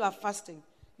sometimes when you are fasting,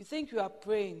 you think you are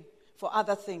praying for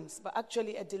other things, but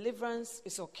actually a deliverance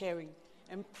is occurring.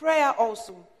 And prayer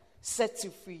also sets you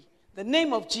free. The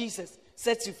name of Jesus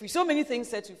sets you free. So many things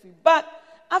set you free. But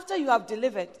after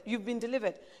you've been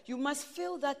delivered, you must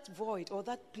fill that void or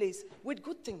that place with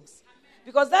good things.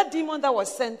 Because that demon that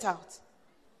was sent out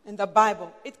in the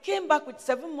Bible, it came back with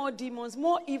 7 more demons,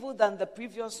 more evil than the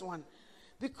previous one.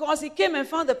 Because he came and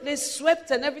found the place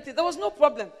swept and everything. There was no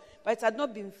problem, but it had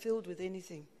not been filled with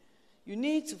anything. You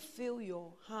need to fill your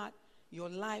heart, your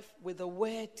life with the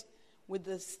word, with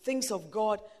the things of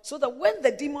God, so that when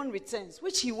the demon returns,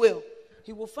 which he will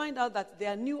find out that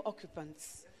there are new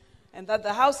occupants. And that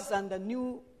the house is under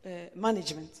new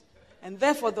management. And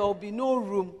therefore, there will be no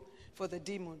room for the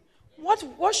demon.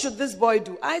 What should this boy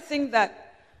do? I think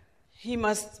that he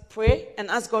must pray and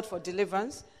ask God for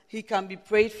deliverance. He can be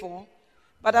prayed for.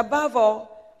 But above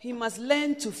all, he must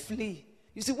learn to flee.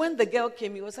 You see, when the girl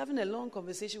came, he was having a long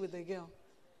conversation with the girl.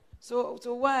 So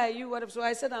why are you? So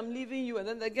I said, I'm leaving you. And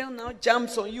then the girl now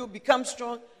jumps on you, becomes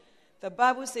strong. The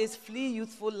Bible says flee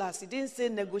youthful lust. He didn't say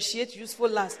negotiate youthful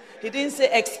lust. He didn't say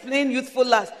explain youthful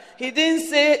lust. He didn't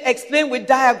say explain with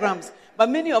diagrams. But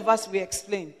many of us, we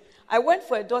explain. I went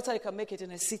for a daughter you can make it in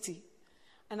a city.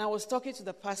 And I was talking to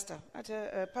the pastor at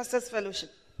a pastor's fellowship.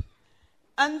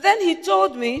 And then he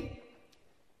told me,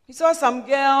 he saw some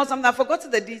girls, I forgot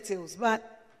the details,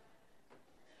 but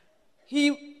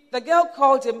the girl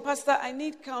called him, Pastor, I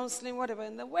need counseling, whatever.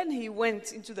 And then when he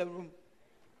went into the room,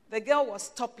 the girl was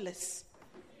topless,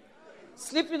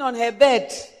 sleeping on her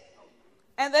bed.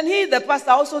 And then the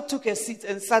pastor, also took a seat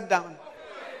and sat down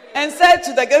and said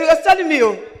to the girl, he was telling me,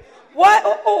 why,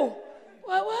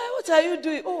 what are you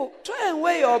doing? Oh, try and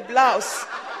wear your blouse.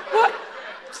 What?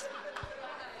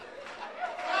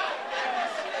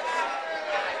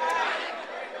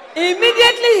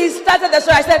 Immediately he started the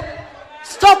story. I said,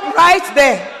 stop right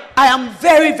there. I am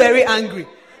very, very angry.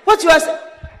 What you are saying?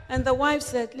 And the wife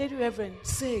said, Lady Reverend,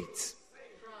 say it.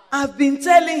 I've been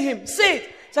telling him, say it.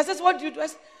 So I said, what do you do? I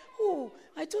said,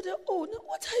 I told her, no,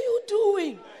 what are you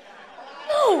doing?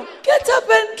 No, get up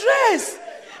and dress.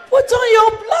 Put on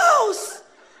your blouse.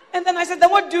 And then I said,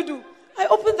 then what do you do? I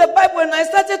opened the Bible and I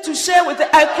started to share with her.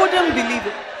 I couldn't believe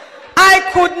it. I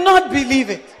could not believe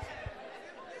it.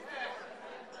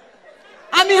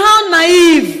 I mean, how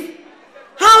naive,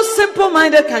 how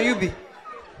simple-minded can you be?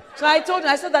 So I told her,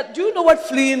 I said that, do you know what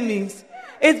fleeing means?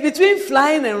 It's between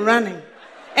flying and running.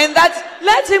 And that,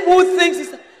 let him who thinks,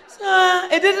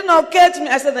 it didn't occur to me.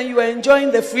 I said, then you are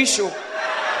enjoying the free show.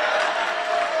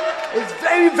 It's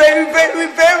very, very, very,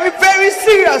 very, very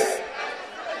serious.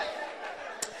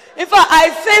 In fact, I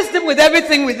faced him with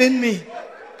everything within me.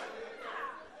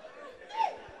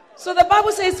 So the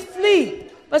Bible says flee.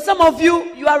 But some of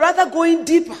you are rather going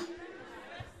deeper.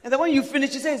 And then when you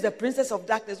finish, you say it's the princess of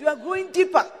darkness. You are going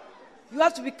deeper. You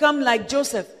have to become like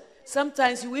Joseph.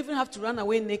 Sometimes you even have to run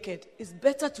away naked. It's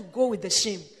better to go with the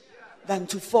shame than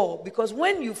to fall. Because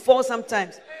when you fall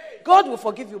sometimes, God will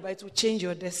forgive you, but it will change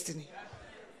your destiny.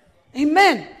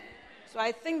 Amen. So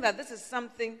I think that this is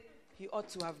something he ought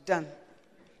to have done.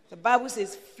 The Bible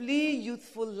says, flee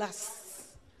youthful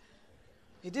lusts.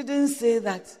 He didn't say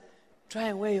that, try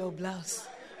and wear your blouse.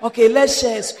 Okay, let's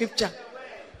share a scripture.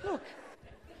 Look,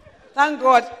 thank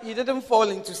God he didn't fall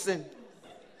into sin.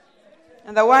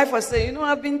 And the wife was saying,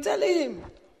 I've been telling him,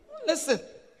 listen.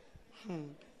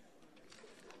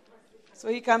 So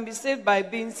he can be saved by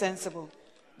being sensible.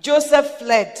 Joseph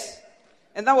fled.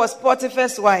 And that was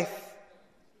Potiphar's wife.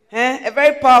 A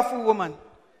very powerful woman.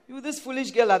 You, this foolish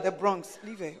girl at the Bronx,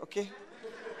 leave her, okay?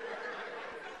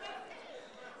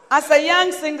 As a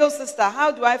young single sister,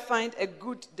 how do I find a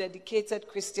good, dedicated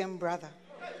Christian brother?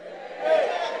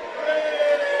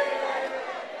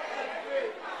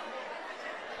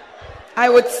 I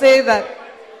would say that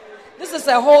this is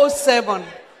a whole sermon.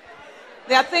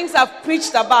 There are things I've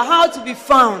preached about how to be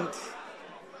found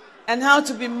and how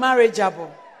to be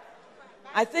marriageable.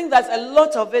 I think that a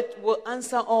lot of it will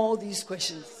answer all these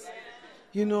questions.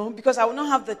 Because I will not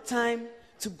have the time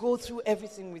to go through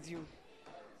everything with you.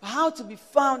 How to be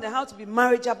found and how to be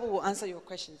marriageable will answer your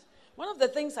questions. One of the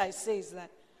things I say is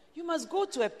that you must go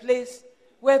to a place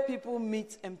where people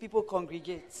meet and people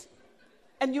congregate.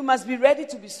 And you must be ready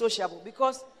to be sociable.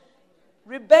 Because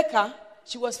Rebecca,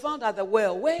 she was found at the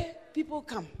well where people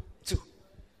come to.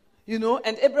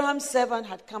 And Abraham's servant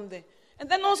had come there. And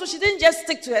then also she didn't just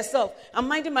stick to herself. I'm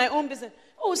minding my own business.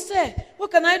 Oh, sir, what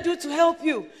can I do to help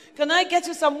you? Can I get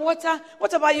you some water?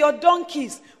 What about your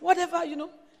donkeys? Whatever,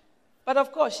 But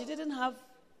of course, she didn't have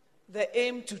the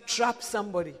aim to trap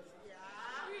somebody.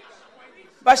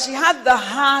 But she had the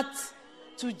heart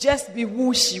to just be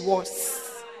who she was.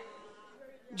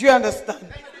 Do you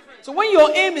understand? So when your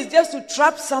aim is just to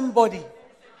trap somebody,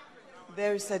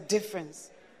 there is a difference.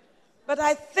 But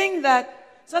I think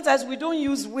that sometimes we don't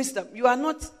use wisdom. You are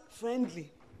not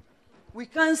friendly. We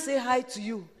can't say hi to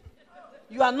you.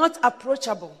 You are not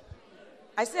approachable.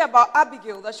 I say about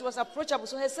Abigail that she was approachable,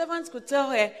 so her servants could tell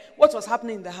her what was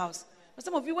happening in the house. But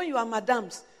some of you, when you are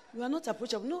madams, you are not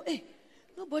approachable. No,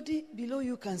 nobody below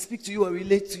you can speak to you or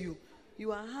relate to you.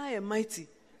 You are high and mighty.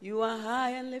 You are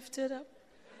high and lifted up.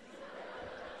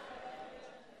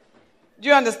 Do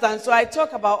you understand? So I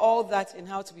talk about all that in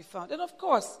how to be found. And of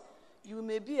course, you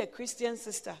may be a Christian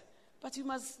sister, but you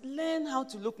must learn how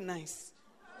to look nice.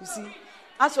 You see?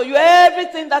 As for you,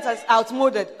 everything that is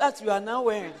outmoded, that you are now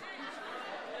wearing.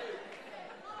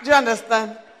 Do you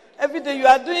understand? Every day you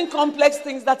are doing complex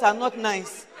things that are not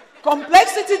nice.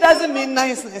 Complexity doesn't mean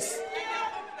niceness.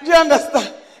 Do you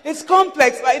understand? It's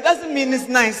complex, but it doesn't mean it's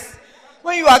nice.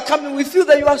 When you are coming, we feel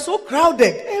that you are so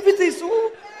crowded. Everything is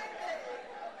so...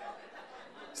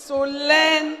 So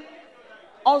learn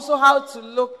also how to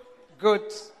look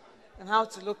good and how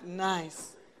to look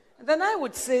nice. And then I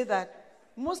would say that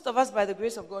most of us, by the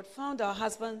grace of God, found our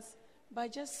husbands by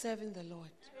just serving the Lord.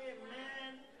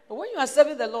 Amen. But when you are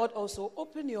serving the Lord also,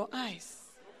 open your eyes.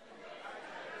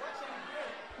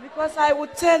 Because I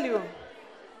would tell you.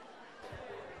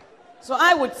 So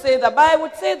I would say that, but I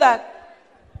would say that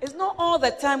it's not all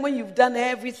the time when you've done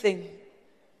everything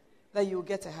that you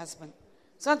get a husband.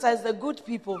 Sometimes the good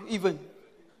people even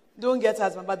don't get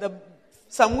husband, but the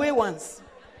some way ones.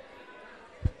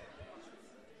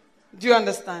 Do you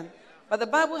understand? But the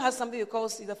Bible has something it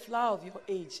calls the flower of your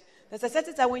age. There's a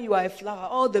certain time when you are a flower,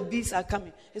 all the bees are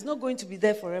coming. It's not going to be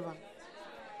there forever.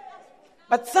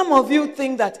 But some of you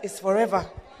think that it's forever.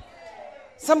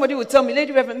 Somebody will tell me,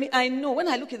 Lady Reverend, me, I know when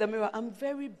I look in the mirror, I'm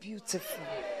very beautiful.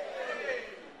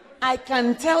 I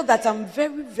can tell that I'm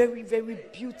very, very, very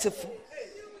beautiful.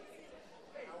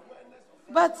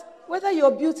 But whether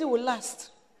your beauty will last,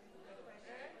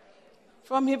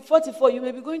 from hip 44, you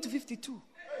may be going to 52.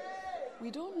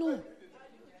 We don't know.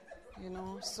 You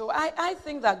know, so I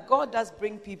think that God does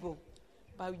bring people,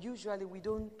 but usually we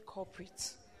don't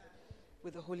cooperate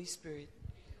with the Holy Spirit.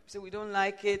 So we don't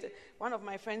like it. One of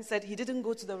my friends said he didn't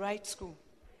go to the right school.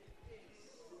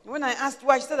 When I asked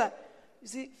why, she said that, you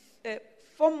see,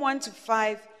 Form 1 to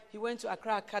 5, he went to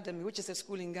Accra Academy, which is a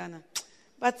school in Ghana.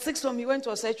 But 6th form, he went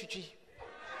to Osei Chichi.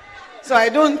 So I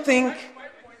don't think.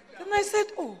 Then I said,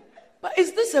 oh, but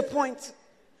is this a point?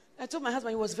 I told my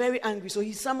husband he was very angry, so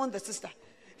he summoned the sister.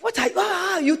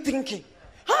 How are you thinking?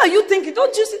 How are you thinking?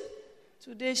 Don't you see?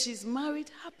 Today she's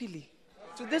married happily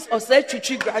to this Osei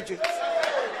Chichi graduate.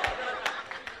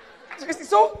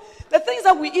 So the things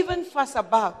that we even fuss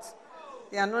about,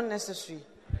 they are not necessary.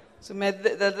 So may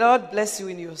the Lord bless you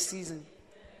in your season.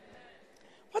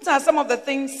 What are some of the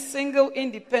things single,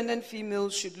 independent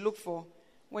females should look for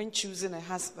when choosing a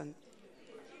husband?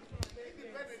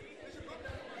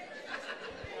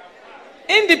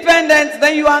 Independent,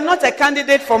 then you are not a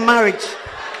candidate for marriage.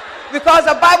 Because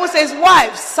the Bible says,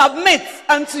 wives, submit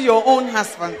unto your own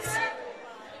husbands.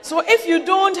 So if you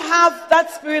don't have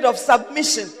that spirit of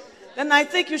submission, then I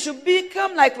think you should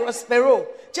become like Ross Perot.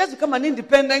 Just become an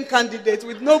independent candidate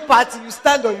with no party. You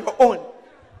stand on your own.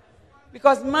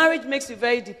 Because marriage makes you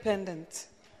very dependent.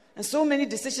 And so many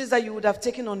decisions that you would have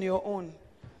taken on your own.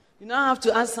 You now have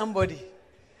to ask somebody.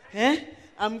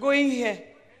 I'm going here.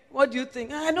 What do you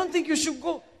think? I don't think you should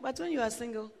go. But when you are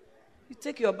single, you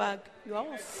take your bag. You are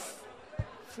off.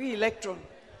 Free electron.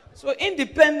 So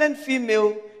independent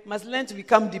female must learn to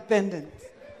become dependent.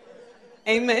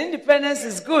 Amen. Independence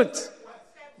is good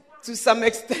to some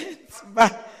extent.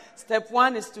 But step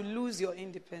 1 is to lose your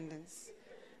independence.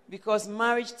 Because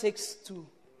marriage takes 2.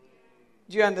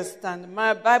 Do you understand?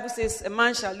 My Bible says a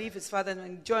man shall leave his father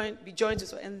and be joined to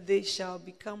his wife, and they shall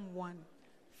become one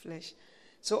flesh.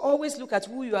 So always look at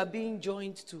who you are being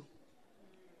joined to.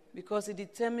 Because it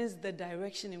determines the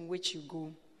direction in which you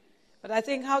go. But I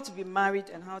think how to be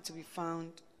married and how to be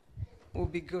found will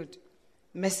be good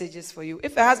messages for you.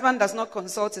 If a husband does not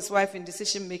consult his wife in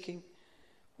decision making,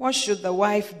 what should the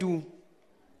wife do?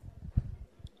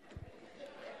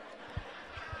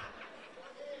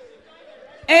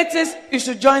 It is, you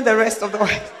should join the rest of the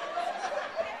wife.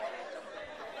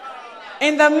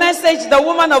 In the message, the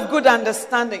woman of good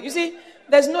understanding. You see,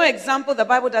 there's no example the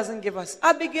Bible doesn't give us.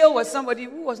 Abigail was somebody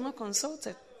who was not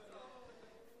consulted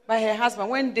by her husband.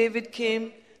 When David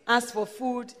came, asked for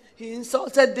food, he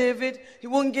insulted David. He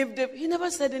won't give David. He never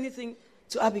said anything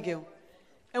to Abigail.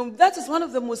 And that is one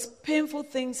of the most painful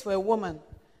things for a woman.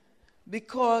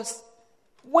 Because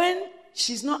when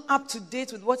she's not up to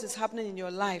date with what is happening in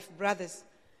your life, brothers,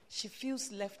 she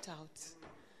feels left out.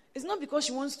 It's not because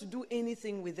she wants to do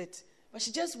anything with it, but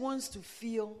she just wants to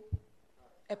feel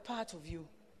a part of you.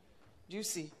 Do you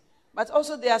see? But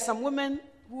also there are some women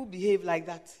who behave like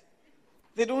that.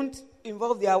 They don't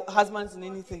involve their husbands in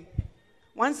anything.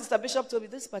 One sister bishop told me,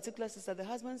 this particular sister, the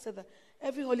husband said that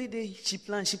every holiday she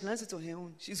plans it on her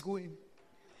own. She's going.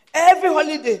 Every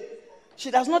holiday.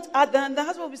 She does not add that. And the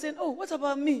husband will be saying, oh, what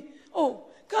about me? Oh,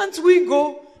 can't we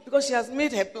go? Because she has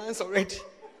made her plans already.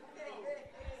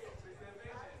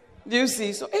 Do you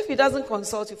see? So if he doesn't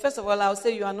consult you, first of all, I would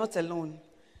say you are not alone.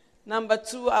 Number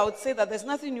 2, I would say that there's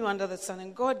nothing new under the sun.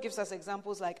 And God gives us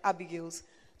examples like Abigail's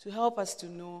to help us to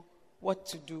know what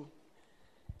to do.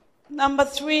 Number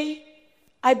 3,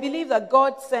 I believe that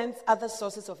God sends other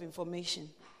sources of information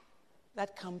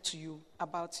that come to you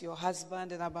about your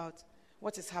husband and about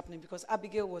what is happening. Because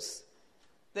Abigail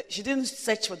she didn't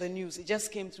search for the news. It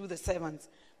just came through the servants.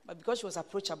 But because she was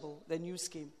approachable, the news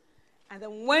came. And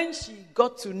then when she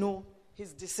got to know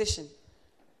his decision,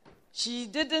 she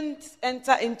didn't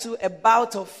enter into a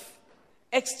bout of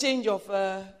exchange of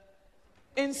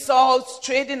insults,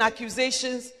 trading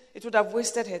accusations, it would have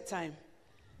wasted her time.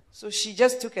 So she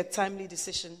just took a timely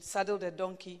decision, saddled a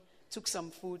donkey, took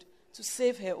some food to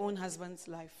save her own husband's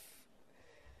life.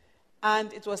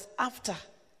 And it was after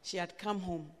she had come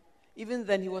home. Even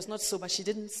then, he was not sober. She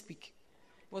didn't speak.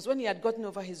 It was when he had gotten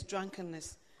over his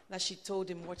drunkenness that she told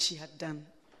him what she had done.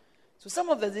 So some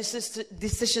of the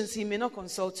decisions, he may not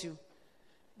consult you.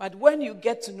 But when you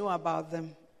get to know about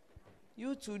them,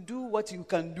 you to do what you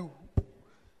can do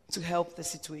to help the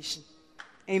situation.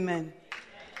 Amen.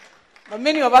 But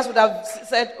many of us would have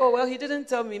said, oh, well, he didn't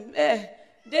tell me.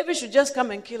 David should just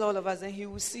come and kill all of us and he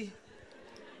will see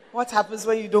what happens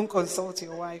when you don't consult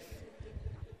your wife.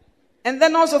 And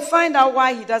then also find out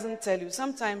why he doesn't tell you.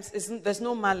 Sometimes there's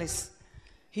no malice.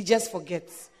 He just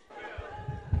forgets.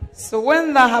 So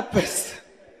when that happens,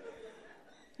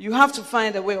 you have to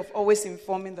find a way of always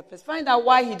informing the person. Find out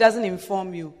why he doesn't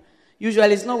inform you.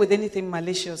 Usually it's not with anything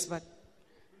malicious, but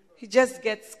he just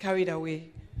gets carried away.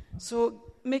 So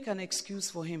make an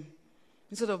excuse for him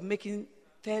instead of making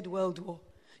third world war.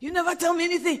 You never tell me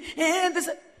anything.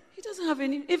 He doesn't have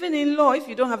any. Even in law, if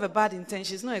you don't have a bad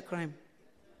intention, it's not a crime.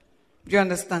 Do you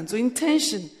understand? So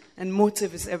intention and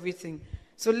motive is everything.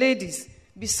 So ladies,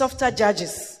 be softer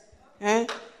judges.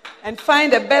 And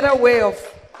find a better way of.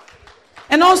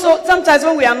 And also, sometimes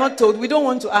when we are not told, we don't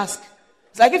want to ask.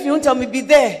 It's like if you don't tell me, be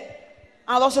there,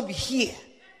 I'll also be here.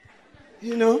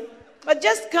 You know? But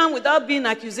just come without being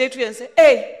accusatory and say,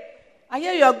 hey, I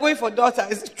hear you are going for daughter.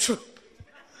 Is it true?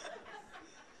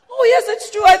 Oh, yes,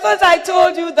 it's true. I thought I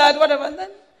told you that, whatever. And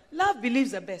then love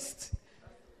believes the best.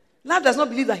 Love does not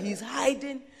believe that he's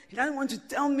hiding. He doesn't want to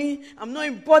tell me. I'm not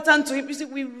important to him. You see,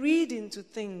 we read into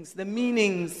things, the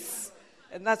meanings.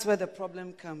 And that's where the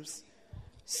problem comes.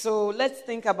 So let's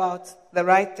think about the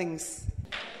right things.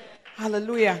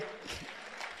 Hallelujah.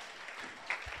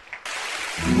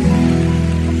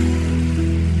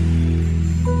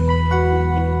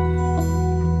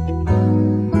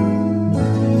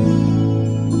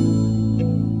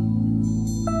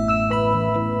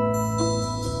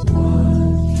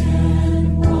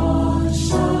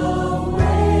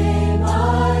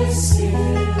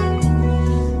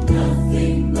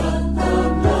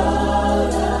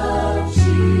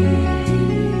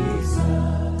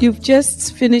 You've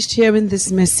just finished hearing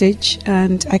this message,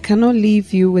 and I cannot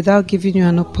leave you without giving you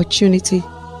an opportunity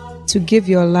to give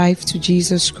your life to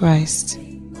Jesus Christ.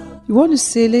 You want to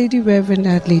say, Lady Reverend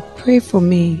Adelaide, pray for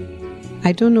me.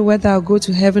 I don't know whether I'll go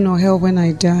to heaven or hell when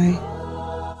I die.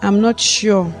 I'm not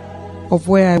sure of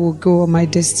where I will go or my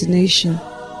destination.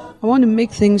 I want to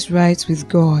make things right with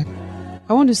God.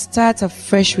 I want to start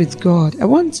afresh with God. I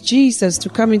want Jesus to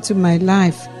come into my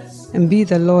life and be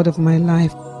the Lord of my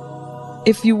life.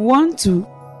 If you want to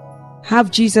have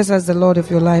Jesus as the Lord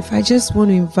of your life, I just want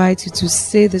to invite you to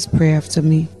say this prayer after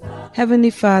me.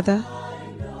 Heavenly Father,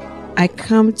 I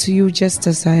come to you just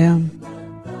as I am.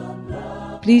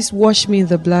 Please wash me in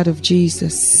the blood of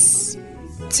Jesus.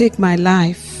 Take my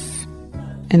life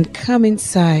and come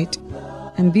inside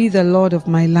and be the Lord of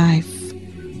my life.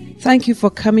 Thank you for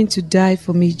coming to die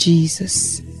for me,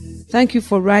 Jesus. Thank you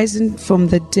for rising from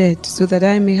the dead so that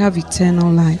I may have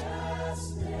eternal life.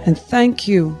 And thank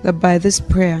you that by this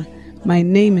prayer, my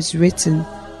name is written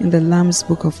in the Lamb's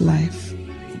Book of Life.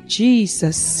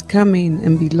 Jesus, come in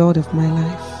and be Lord of my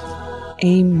life.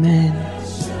 Amen.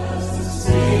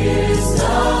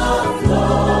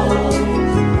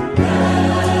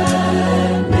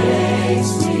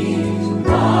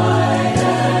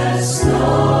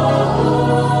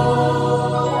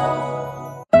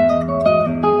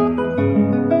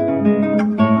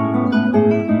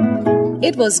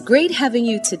 It was great having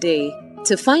you today.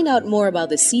 To find out more about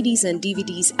the CDs and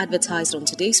DVDs advertised on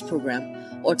today's program,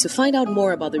 or to find out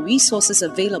more about the resources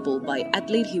available by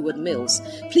Adelaide Heward Mills,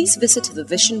 please visit the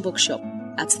Vision Bookshop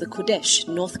at the Kodesh,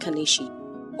 North Kaneshie,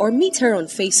 or meet her on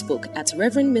Facebook at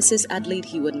Reverend Mrs. Adelaide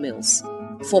Heward Mills.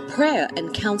 For prayer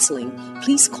and counseling,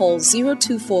 please call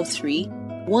 0243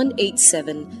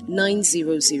 187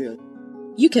 900.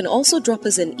 You can also drop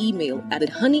us an email at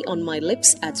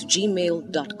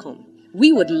honeyonmylips@gmail.com.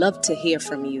 We would love to hear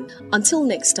from you. Until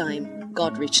next time,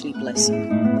 God richly bless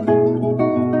you.